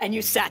anywhere. And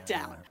you sat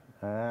down.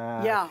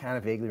 I kind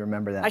of vaguely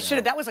remember that. I should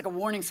have. That was like a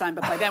warning sign,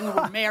 but by then we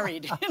were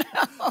married. You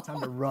know? Time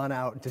to run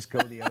out and just go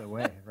the other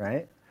way,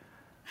 right?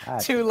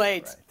 Too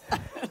late.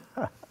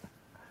 So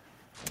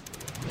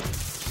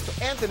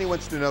Anthony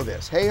wants to know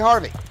this. Hey,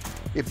 Harvey,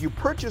 if you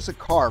purchase a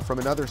car from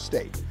another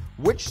state,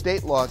 which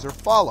state laws are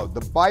followed,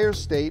 the buyer's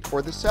state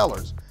or the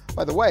seller's?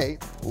 By the way,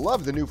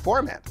 love the new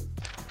format.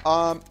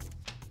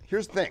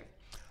 Here's the thing.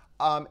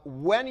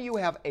 When you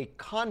have a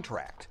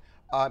contract,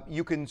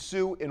 you can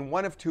sue in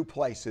one of two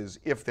places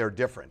if they're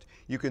different.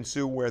 You can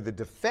sue where the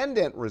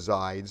defendant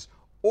resides,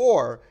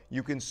 or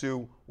you can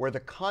sue where the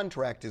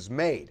contract is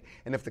made.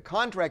 And if the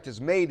contract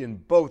is made in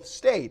both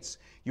states,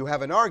 you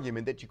have an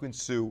argument that you can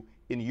sue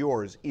in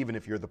yours, even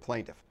if you're the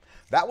plaintiff.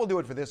 That will do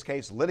it for this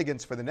case.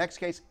 Litigants for the next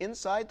case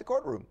inside the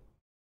courtroom.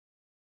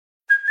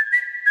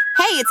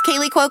 Hey, it's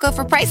Kaylee Cuoco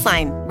for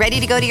Priceline.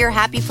 Ready to go to your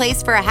happy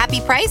place for a happy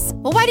price?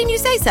 Well, why didn't you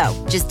say so?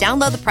 Just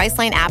download the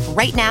Priceline app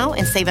right now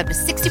and save up to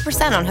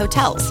 60% on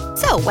hotels.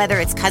 So whether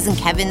it's Cousin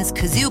Kevin's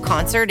Kazoo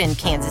Concert in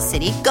Kansas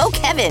City, go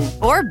Kevin,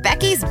 or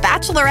Becky's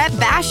Bachelorette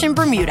Bash in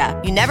Bermuda,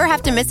 you never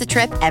have to miss a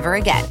trip ever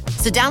again.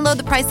 So download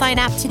the Priceline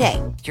app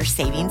today. Your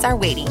savings are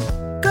waiting.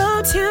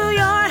 Go to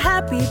your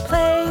happy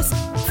place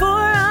for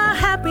a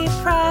happy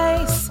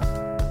price.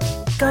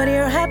 Go to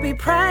your happy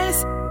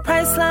price,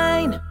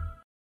 Priceline.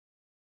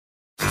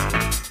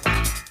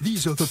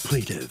 These are the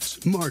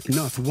plaintiffs, Mark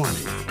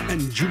Nathwani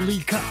and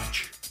Julie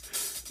Koch.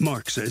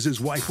 Mark says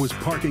his wife was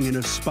parking in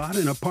a spot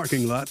in a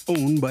parking lot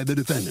owned by the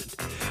defendant,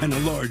 and a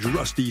large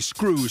rusty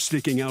screw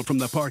sticking out from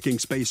the parking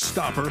space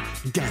stopper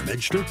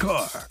damaged her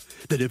car.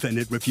 The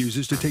defendant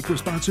refuses to take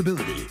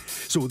responsibility,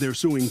 so they're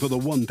suing for the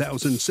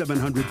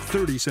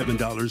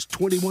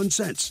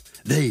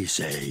 $1,737.21 they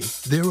say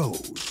they're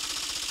owed.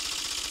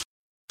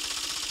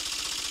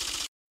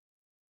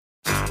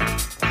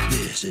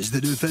 This is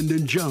the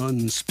defendant,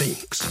 John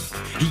Spinks.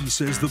 He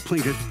says the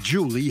plaintiff,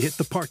 Julie, hit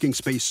the parking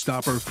space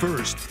stopper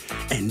first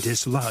and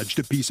dislodged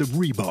a piece of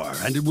rebar,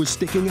 and it was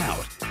sticking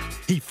out.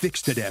 He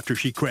fixed it after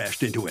she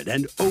crashed into it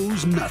and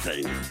owes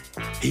nothing.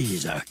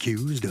 He's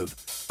accused of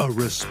a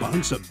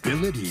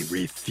responsibility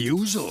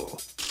refusal.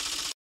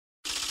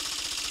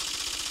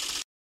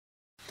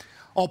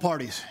 All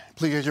parties,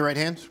 please raise your right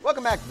hands.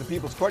 Welcome back to the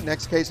People's Court.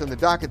 Next case on the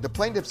docket. The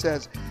plaintiff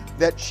says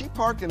that she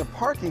parked in a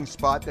parking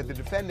spot that the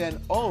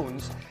defendant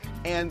owns,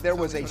 and there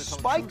was a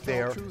spike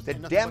there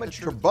that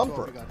damaged her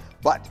bumper.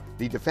 But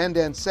the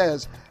defendant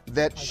says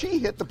that she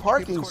hit the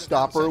parking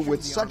stopper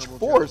with such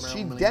force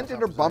she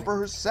dented her bumper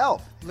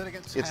herself.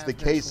 It's the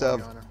case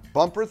of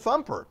bumper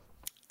thumper.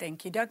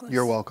 Thank you, Douglas.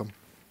 You're welcome.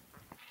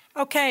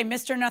 Okay,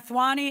 Mr.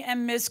 Nathwani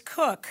and Ms.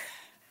 Cook,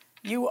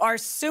 you are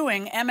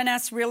suing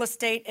M&S Real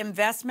Estate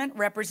Investment,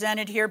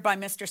 represented here by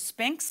Mr.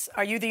 Spinks.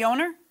 Are you the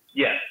owner?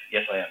 Yes, I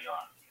am, Your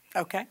Honor.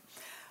 Okay.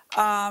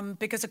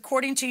 Because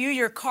according to you,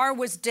 your car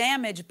was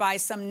damaged by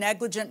some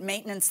negligent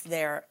maintenance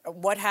there.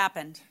 What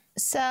happened?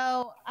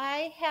 So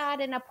I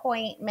had an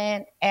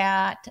appointment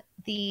at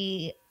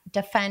the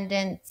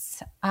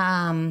defendant's,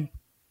 I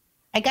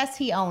guess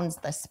he owns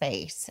the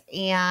space.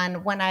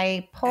 And when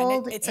I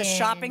pulled it's a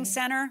shopping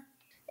center?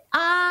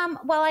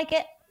 Well, I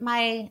get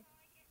my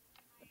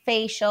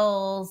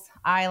facials,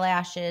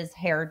 eyelashes,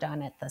 hair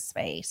done at the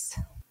space.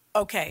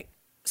 Okay.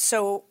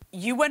 So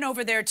you went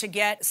over there to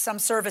get some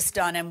service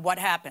done, and what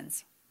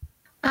happens?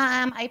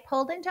 I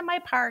pulled into my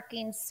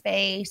parking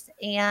space,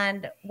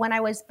 and when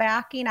I was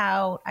backing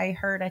out, I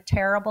heard a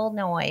terrible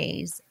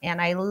noise, and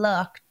I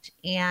looked,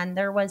 and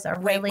there was a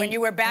really... When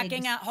you were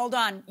backing out, hold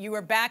on,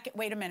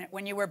 wait a minute.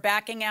 When you were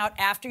backing out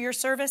after your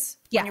service?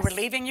 Yes. When you were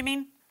leaving, you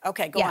mean?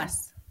 Okay, go on.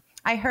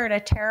 I heard a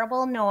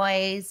terrible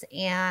noise,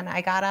 and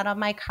I got out of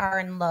my car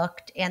and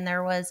looked, and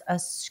there was a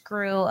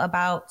screw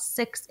about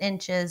 6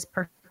 inches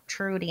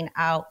protruding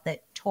out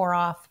that tore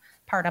off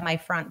part of my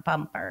front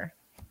bumper.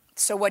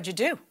 So what'd you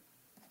do?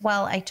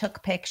 Well, I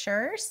took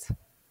pictures,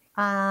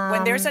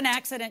 When there's an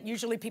accident,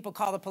 usually people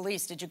call the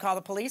police. Did you call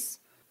the police?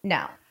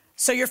 No.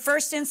 So your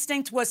first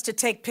instinct was to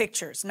take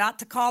pictures, not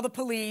to call the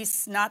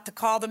police, not to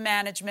call the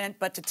management,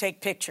 but to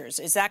take pictures.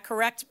 Is that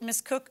correct,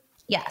 Ms. Cook?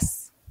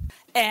 Yes.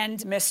 And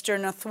Mr.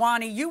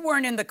 Nathwani, you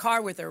weren't in the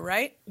car with her,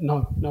 right?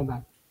 No,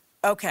 ma'am.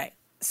 Okay.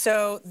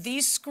 So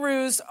these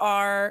screws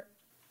are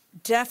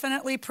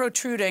definitely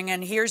protruding,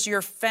 and here's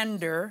your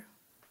fender.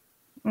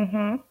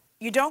 Mm-hmm.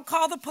 You don't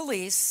call the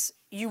police.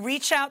 You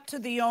reach out to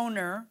the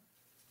owner,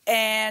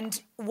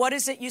 and what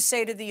is it you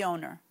say to the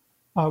owner?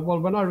 Well,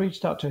 when I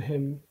reached out to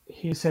him,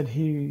 he said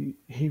he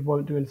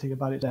won't do anything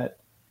about it, that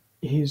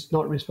he's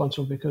not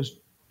responsible because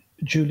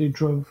Julie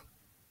drove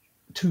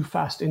too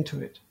fast into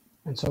it.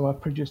 And so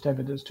I've produced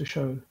evidence to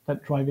show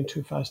that driving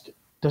too fast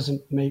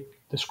doesn't make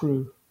the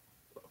screw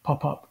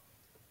pop up.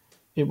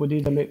 It would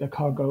either make the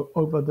car go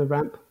over the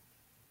ramp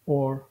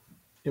or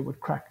it would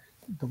crack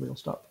the wheel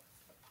stop.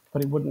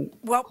 But it wouldn't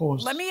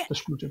cause the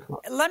screw to come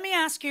up. Let me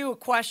ask you a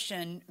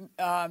question,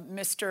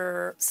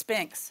 Mr.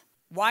 Spinks.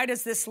 Why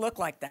does this look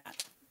like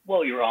that?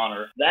 Well, Your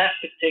Honor, that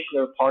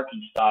particular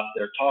parking stop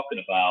they're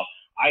talking about,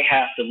 I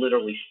have to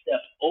literally step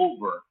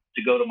over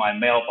to go to my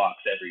mailbox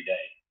every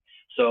day.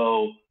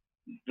 So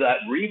that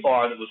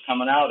rebar that was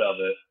coming out of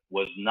it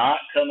was not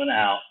coming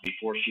out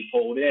before she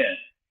pulled in.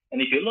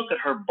 And if you look at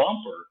her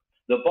bumper,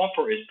 the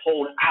bumper is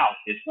pulled out.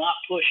 It's not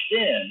pushed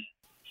in.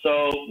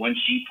 So when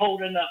she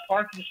pulled in that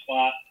parking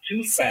spot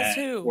too fast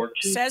or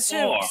too far. Says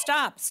who?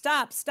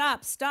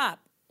 Stop.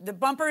 The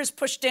bumper is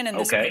pushed in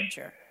this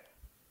picture.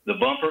 The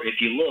bumper, if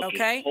you look,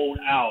 is pulled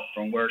out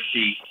from where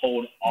she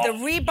pulled off. The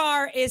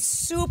rebar is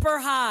super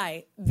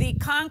high. The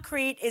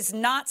concrete is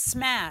not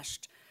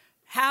smashed.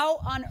 How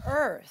on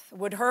earth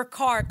would her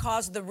car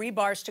cause the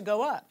rebars to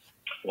go up?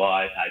 Well,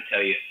 I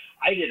tell you,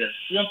 I did a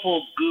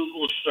simple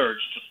Google search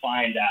to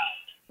find out.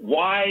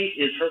 Why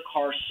is her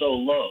car so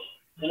low?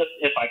 And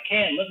if I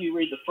can, let me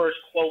read the first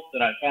quote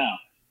that I found.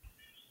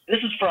 This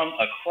is from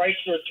a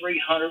Chrysler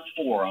 300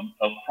 forum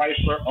of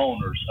Chrysler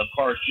owners of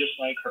cars just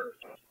like hers.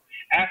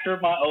 After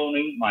my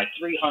owning my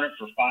 300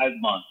 for 5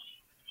 months,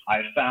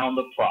 I found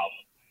the problem.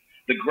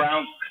 The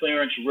ground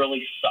clearance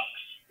really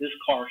sucks. This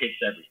car hits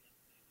everything.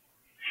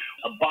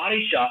 A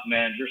body shop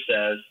manager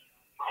says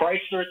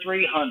Chrysler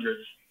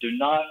 300s do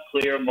not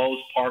clear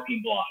most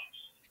parking blocks.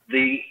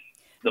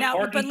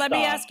 But let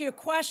me ask you a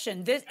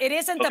question. It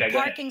isn't the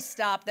parking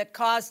stop that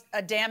caused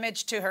a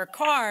damage to her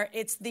car.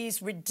 It's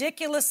these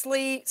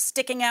ridiculously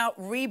sticking out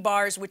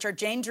rebars, which are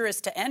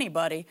dangerous to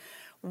anybody.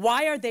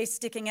 Why are they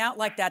sticking out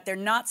like that? They're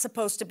not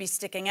supposed to be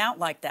sticking out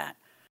like that.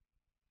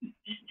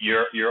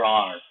 Your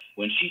Honor,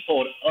 when she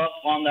pulled up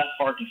on that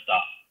parking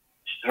stop,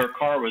 her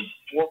car was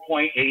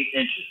 4.8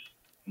 inches.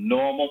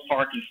 Normal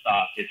parking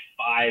stop is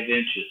 5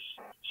 inches.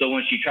 So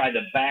when she tried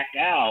to back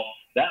out,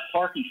 that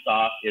parking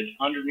stop is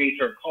underneath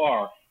her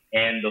car,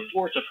 and the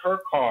force of her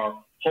car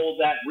pulled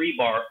that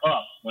rebar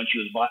up when she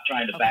was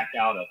trying to back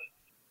out of it.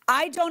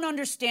 I don't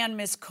understand,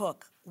 Ms.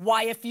 Cook,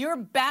 why if you're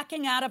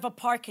backing out of a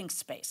parking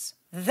space,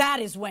 that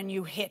is when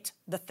you hit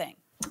the thing.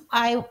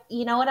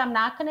 You know what? I'm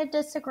not going to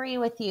disagree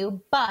with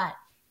you, but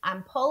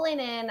I'm pulling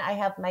in. I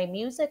have my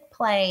music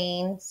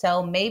playing,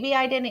 so maybe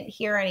I didn't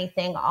hear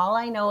anything. All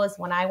I know is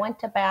when I went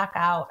to back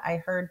out, I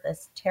heard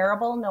this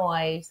terrible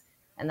noise,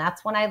 and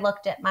that's when I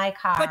looked at my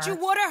car. But you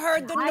would have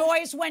heard the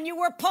noise when you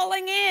were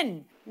pulling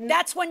in.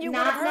 That's when you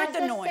would have heard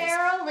the noise. Not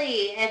necessarily.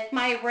 If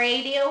my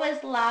radio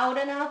is loud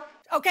enough.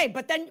 Okay,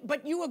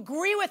 but you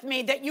agree with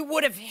me that you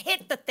would have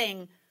hit the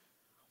thing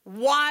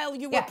while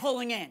you were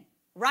pulling in,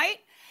 right?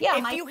 Yeah,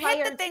 if you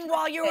hit the thing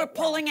while you were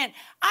pulling in,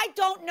 I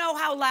don't know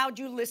how loud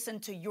you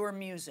listen to your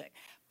music,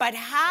 but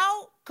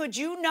how could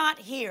you not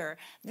hear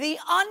the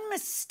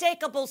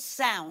unmistakable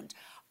sound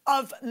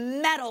of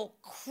metal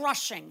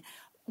crushing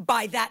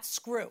by that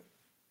screw?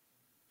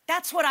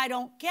 That's what I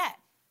don't get.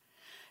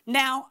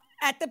 Now,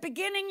 at the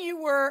beginning,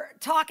 you were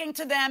talking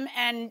to them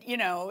and,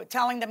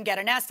 telling them get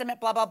an estimate,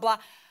 blah, blah, blah.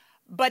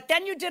 But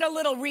then you did a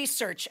little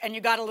research and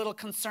you got a little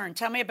concerned.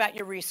 Tell me about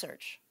your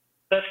research.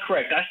 That's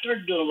correct. I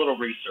started doing a little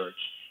research,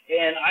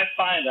 and I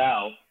find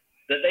out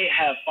that they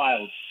have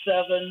filed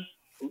 7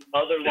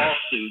 other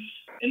lawsuits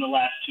in the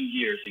last 2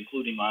 years,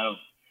 including my own.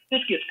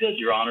 This gets good,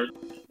 Your Honor.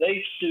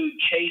 They sued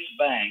Chase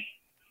Bank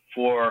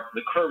for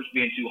the curbs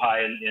being too high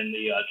in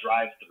the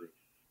drive-thru.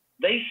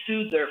 They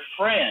sued their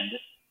friend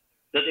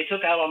that they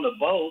took out on the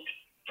boat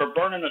for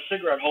burning a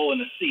cigarette hole in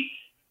the seat.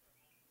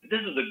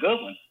 This is a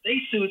good one. They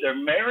sued their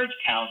marriage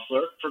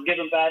counselor for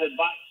giving bad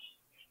advice.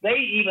 They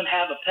even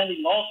have a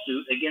pending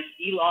lawsuit against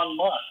Elon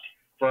Musk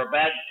for a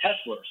bad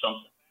Tesla or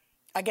something.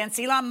 Against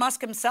Elon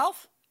Musk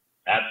himself?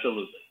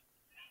 Absolutely.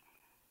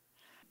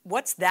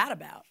 What's that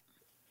about?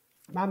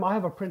 Ma'am, I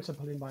have a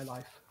principle in my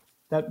life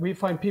that we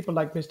find people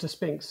like Mr.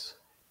 Spinks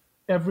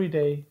every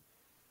day,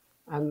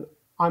 and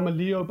I'm a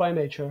Leo by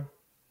nature,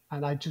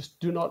 and I just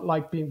do not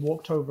like being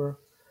walked over.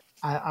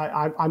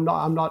 I'm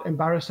not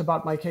embarrassed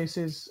about my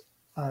cases.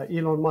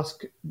 Elon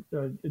Musk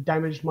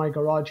damaged my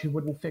garage. He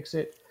wouldn't fix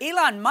it.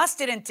 Elon Musk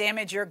didn't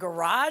damage your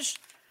garage.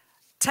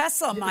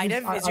 Tesla might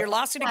have. Is your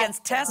lawsuit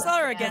against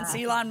Tesla or against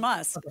Elon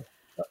Musk?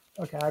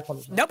 Okay, I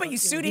apologize. No, but you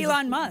sued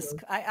Elon Musk.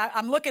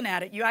 I'm looking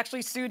at it. You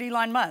actually sued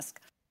Elon Musk.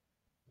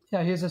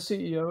 Yeah, he's a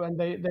CEO, and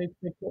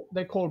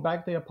they called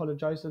back, they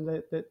apologized,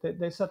 and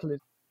they settled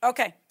it.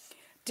 Okay.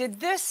 Did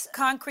this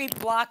concrete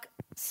block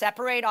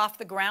separate off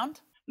the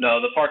ground?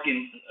 No, the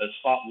parking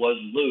spot was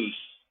loose.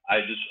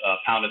 I just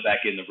pounded back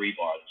in the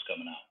rebar that's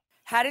coming out.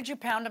 How did you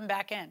pound them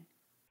back in?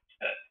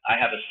 I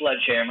have a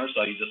sledgehammer,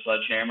 so I use a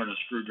sledgehammer and a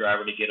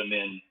screwdriver to get them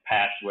in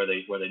past where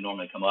they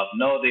normally come up.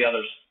 No of the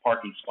other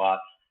parking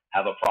spots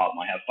have a problem.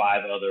 I have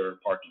 5 other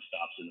parking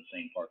stops in the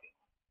same parking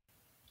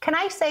lot. Can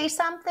I say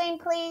something,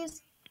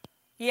 please?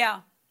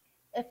 Yeah.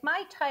 If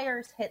my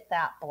tires hit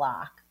that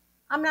block,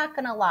 I'm not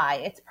going to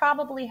lie. It's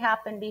probably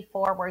happened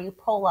before where you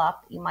pull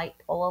up, you might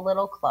pull a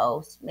little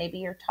close. Maybe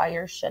your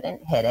tires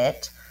shouldn't hit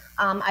it.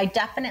 I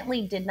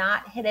definitely did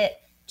not hit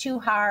it too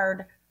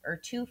hard or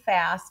too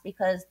fast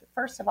because,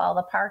 first of all,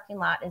 the parking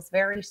lot is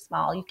very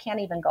small. You can't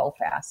even go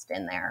fast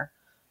in there.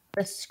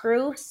 The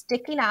screw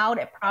sticking out,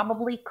 it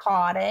probably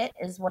caught it,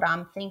 is what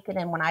I'm thinking.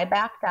 And when I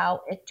backed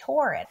out, it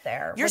tore it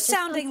there. You're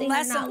sounding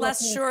less and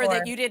less sure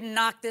that you didn't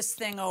knock this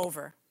thing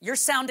over. You're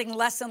sounding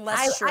less and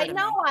less sure. I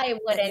know I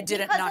wouldn't. You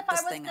didn't because knock if this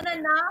I was thing going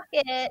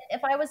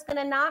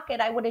to knock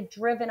it, I would have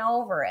driven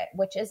over it,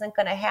 which isn't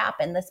going to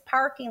happen. This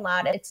parking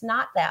lot, it's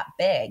not that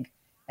big.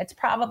 It's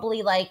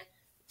probably like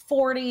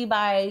 40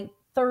 by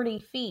 30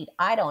 feet.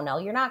 I don't know.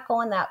 You're not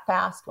going that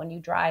fast when you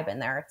drive in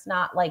there. It's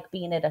not like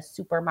being at a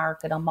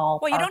supermarket, a mall.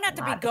 Well, you don't have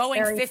to be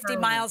going 50 tiny.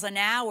 miles an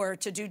hour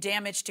to do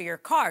damage to your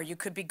car. You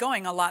could be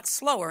going a lot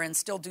slower and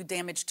still do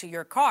damage to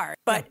your car.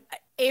 But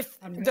if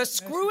the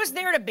screw is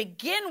there to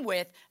begin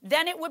with,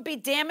 then it would be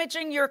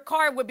damaging your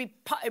car.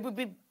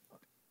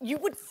 You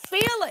would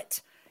feel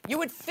it. You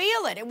would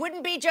feel it. It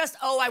wouldn't be just,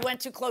 I went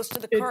too close to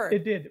the curb.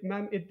 It did,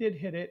 ma'am. It did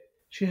hit it.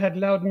 She had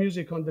loud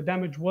music on. The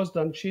damage was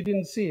done. She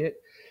didn't see it.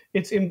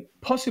 It's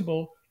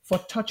impossible for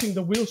touching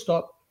the wheel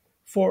stop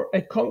for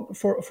a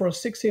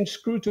 6-inch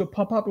screw to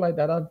pop up like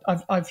that.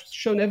 I've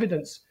shown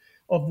evidence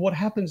of what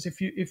happens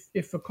if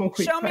a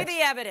concrete. Show cracks. me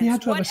the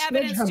evidence. What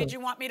evidence did you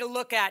want me to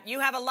look at?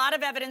 You have a lot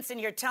of evidence in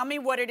here. Tell me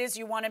what it is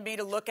you wanted me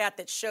to look at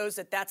that shows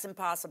that that's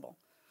impossible.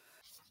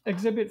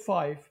 Exhibit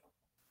 5.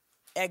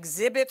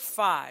 Exhibit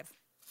 5.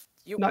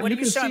 What are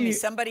you showing me?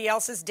 Somebody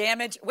else's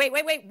damage? Wait.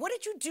 What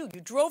did you do?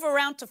 You drove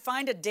around to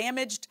find a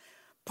damaged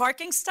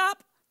parking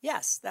stop?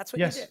 Yes, that's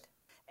what you did.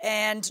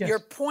 And your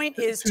point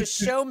is to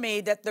show me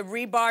that the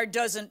rebar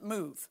doesn't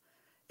move.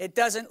 It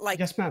doesn't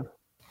Yes, ma'am.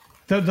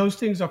 Those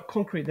things are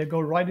concrete. They go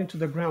right into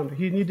the ground.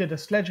 He needed a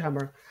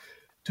sledgehammer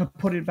to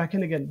put it back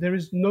in again. There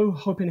is no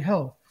hope in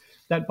hell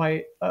that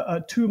by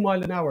 2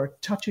 miles an hour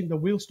touching the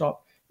wheel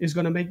stop is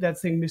going to make that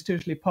thing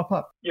mysteriously pop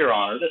up. Your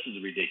Honor, this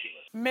is ridiculous.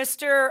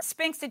 Mr.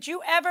 Spinks, did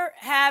you ever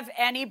have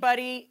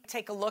anybody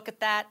take a look at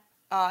that?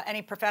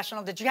 Any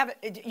professional? Did you have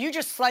it? You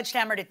just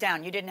sledgehammered it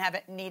down. You didn't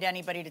need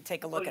anybody to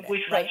take a look at it.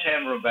 We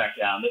sledgehammered them back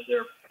down.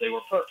 They were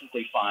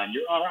perfectly fine.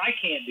 Your Honor, I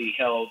can't be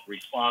held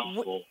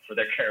responsible for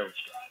their careless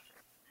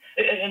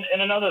driving.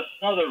 And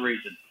another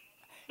reason.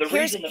 The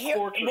reason the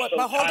courts are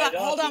so tied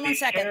up with these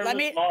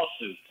careless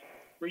lawsuits.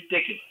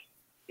 Ridiculous.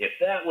 If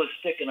that was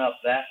sticking up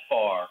that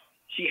far,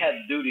 she had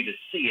a duty to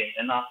see it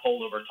and not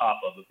pull over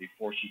top of it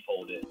before she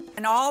pulled in.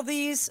 And all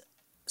these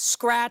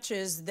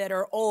scratches that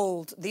are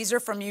old, these are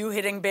from you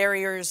hitting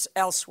barriers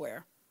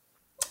elsewhere.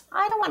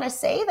 I don't want to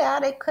say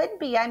that. It could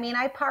be. I mean,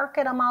 I park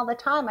at them all the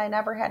time. I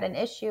never had an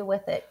issue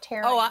with it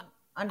tearing.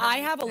 I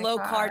have a low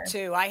car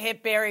too. I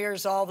hit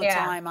barriers all the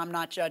time. I'm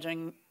not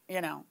judging,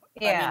 Yeah.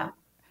 I mean,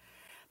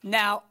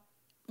 now,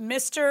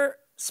 Mr.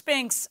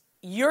 Spinks,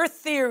 your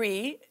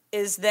theory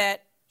is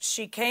that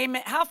she came.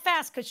 How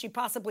fast could she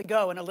possibly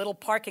go in a little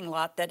parking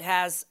lot that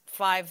has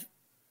 5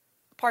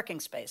 parking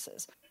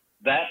spaces?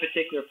 That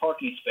particular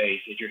parking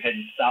space, if you're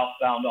heading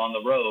southbound on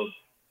the road,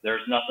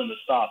 there's nothing to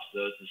stop.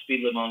 The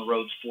speed limit on the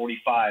road's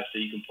 45, so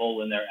you can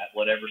pull in there at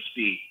whatever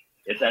speed.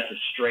 That's a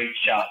straight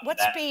shot. What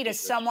speed is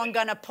someone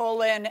going to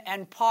pull in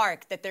and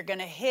park that they're going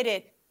to hit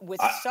it with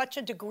such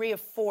a degree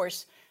of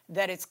force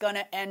that it's going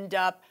to end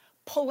up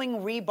pulling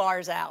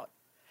rebars out?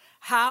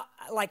 How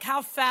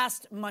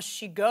fast must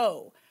she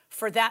go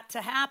for that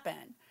to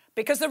happen?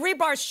 Because the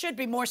rebars should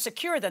be more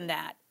secure than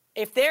that.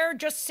 If they're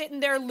just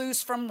sitting there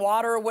loose from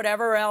water or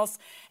whatever else,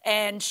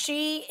 and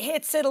she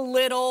hits it a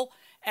little,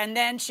 and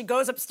then she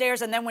goes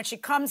upstairs, and then when she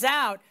comes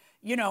out,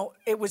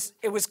 it was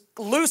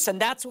loose, and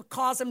that's what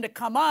caused them to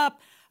come up.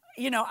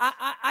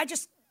 I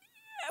just,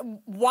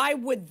 why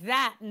would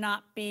that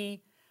not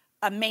be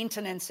a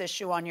maintenance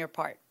issue on your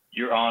part?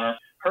 Your Honor,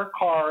 her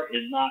car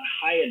is not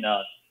high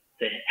enough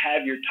to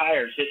have your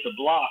tires hit the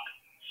block,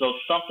 so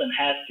something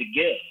has to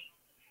give.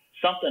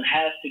 Something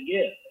has to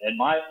give. And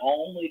my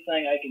only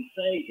thing I can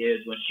say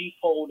is when she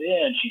pulled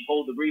in, she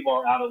pulled the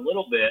rebar out a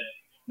little bit,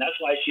 and that's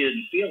why she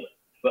didn't feel it.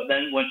 But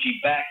then when she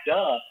backed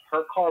up,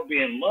 her car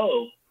being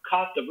low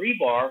caught the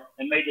rebar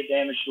and made the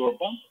damage to her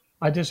bumper.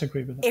 I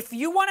disagree with that. If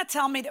you want to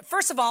tell me that,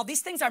 first of all, these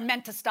things are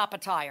meant to stop a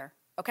tire,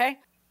 okay?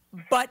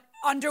 But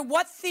under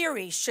what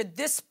theory should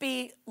this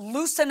be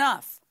loose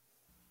enough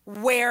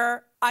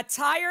where a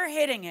tire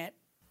hitting it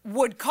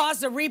would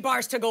cause the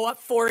rebars to go up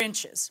 4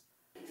 inches.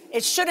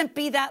 It shouldn't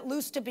be that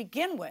loose to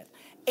begin with.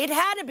 It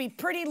had to be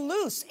pretty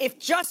loose. If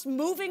just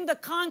moving the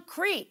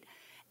concrete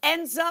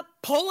ends up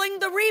pulling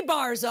the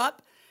rebars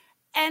up,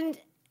 and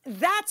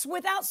that's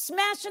without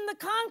smashing the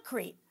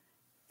concrete.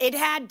 It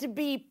had to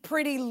be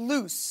pretty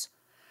loose.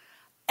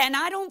 And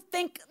I don't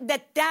think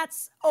that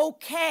that's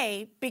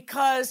okay,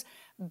 because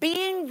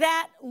being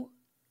that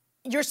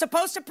you're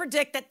supposed to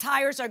predict that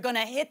tires are going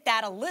to hit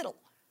that a little.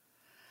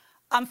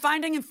 I'm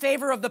finding in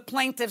favor of the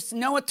plaintiffs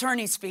no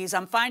attorney's fees.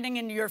 I'm finding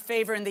in your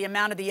favor in the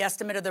amount of the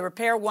estimate of the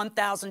repair,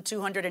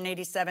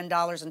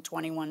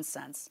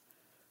 $1,287.21.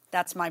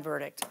 That's my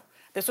verdict.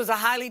 This was a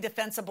highly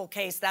defensible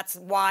case. That's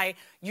why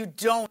you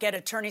don't get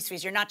attorney's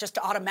fees. You're not just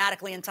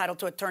automatically entitled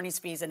to attorney's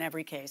fees in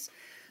every case.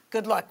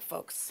 Good luck,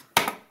 folks.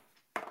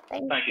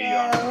 Thank you, Your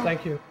Honor.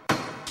 Thank you.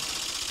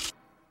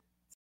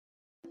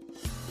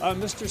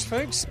 Mr.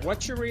 Spinks,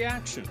 what's your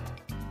reaction?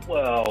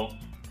 Well,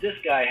 this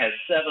guy has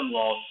 7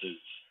 lawsuits,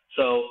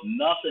 so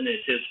nothing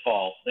is his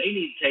fault. They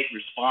need to take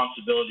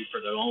responsibility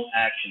for their own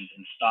actions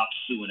and stop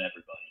suing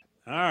everybody.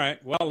 All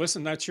right. Well,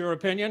 listen, that's your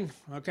opinion.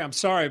 Okay, I'm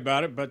sorry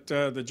about it, but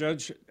the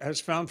judge has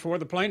found for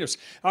the plaintiffs.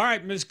 All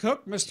right, Ms.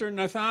 Cook, Mr.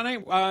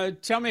 Nathani,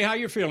 tell me how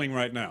you're feeling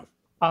right now.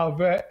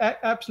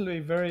 Absolutely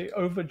very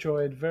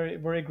overjoyed, very,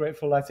 very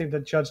grateful. I think the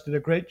judge did a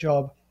great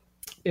job.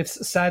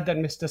 It's sad that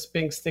Mr.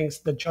 Spinks thinks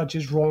the judge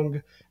is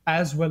wrong,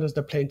 as well as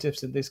the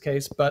plaintiffs in this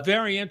case. But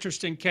very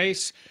interesting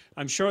case.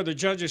 I'm sure the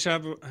judges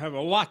have a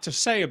lot to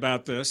say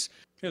about this.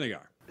 Here they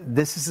are.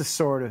 This is the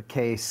sort of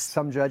case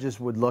some judges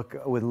would look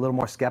with a little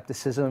more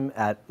skepticism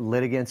at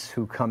litigants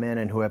who come in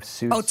and who have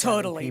sued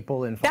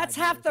people in 5 That's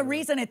half the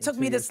reason it took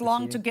me this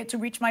long to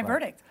reach my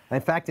verdict.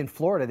 In fact, in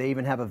Florida, they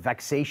even have a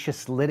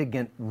vexatious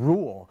litigant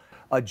rule.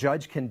 A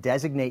judge can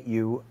designate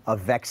you a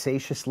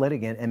vexatious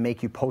litigant and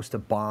make you post a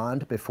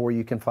bond before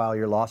you can file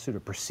your lawsuit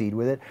or proceed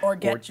with it. Or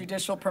get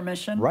judicial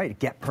permission. Right,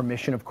 get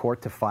permission of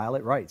court to file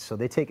it, right. So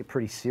they take it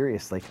pretty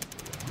seriously.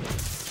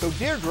 So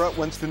Deirdre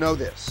wants to know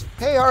this.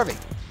 Hey, Harvey,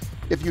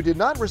 if you did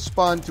not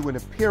respond to an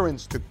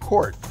appearance to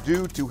court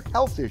due to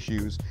health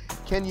issues,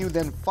 can you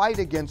then fight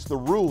against the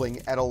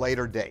ruling at a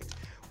later date?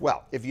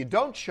 Well, if you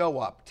don't show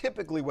up,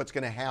 typically what's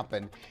going to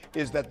happen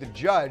is that the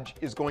judge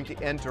is going to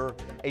enter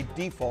a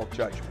default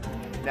judgment.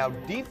 Now,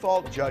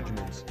 default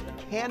judgments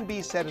can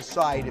be set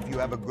aside if you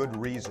have a good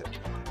reason.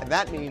 And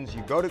that means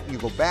you go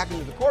back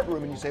into the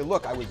courtroom and you say,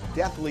 look, I was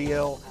deathly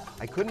ill,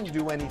 I couldn't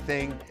do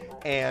anything,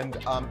 and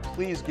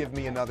please give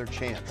me another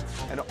chance.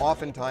 And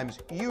oftentimes,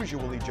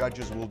 usually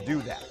judges will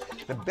do that.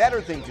 The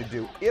better thing to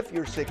do, if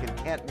you're sick and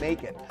can't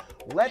make it,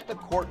 let the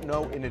court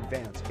know in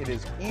advance. It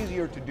is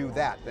easier to do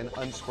that than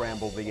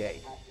unscramble the egg.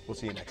 We'll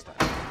see you next time.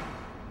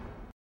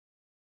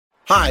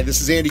 Hi,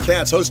 this is Andy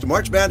Katz, host of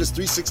March Madness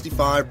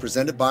 365,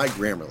 presented by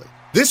Grammarly.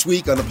 This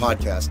week on the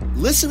podcast,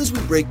 listen as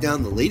we break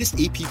down the latest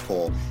AP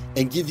poll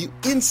and give you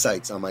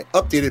insights on my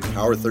updated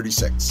Power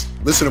 36.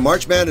 Listen to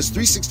March Madness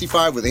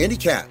 365 with Andy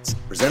Katz,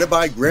 presented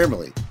by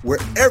Grammarly,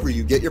 wherever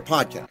you get your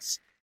podcasts.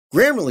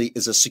 Grammarly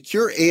is a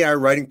secure AI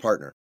writing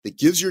partner that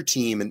gives your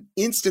team an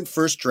instant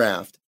first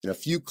draft in a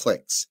few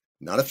clicks,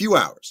 not a few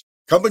hours.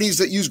 Companies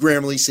that use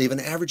Grammarly save an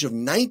average of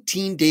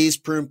 19 days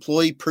per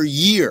employee per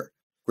year.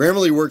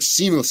 Grammarly works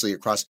seamlessly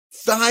across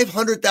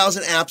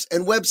 500,000 apps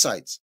and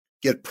websites.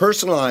 Get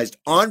personalized,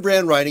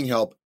 on-brand writing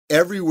help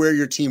everywhere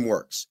your team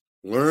works.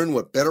 Learn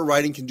what better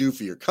writing can do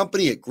for your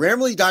company at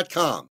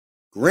Grammarly.com.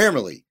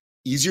 Grammarly.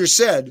 Easier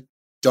said,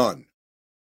 done.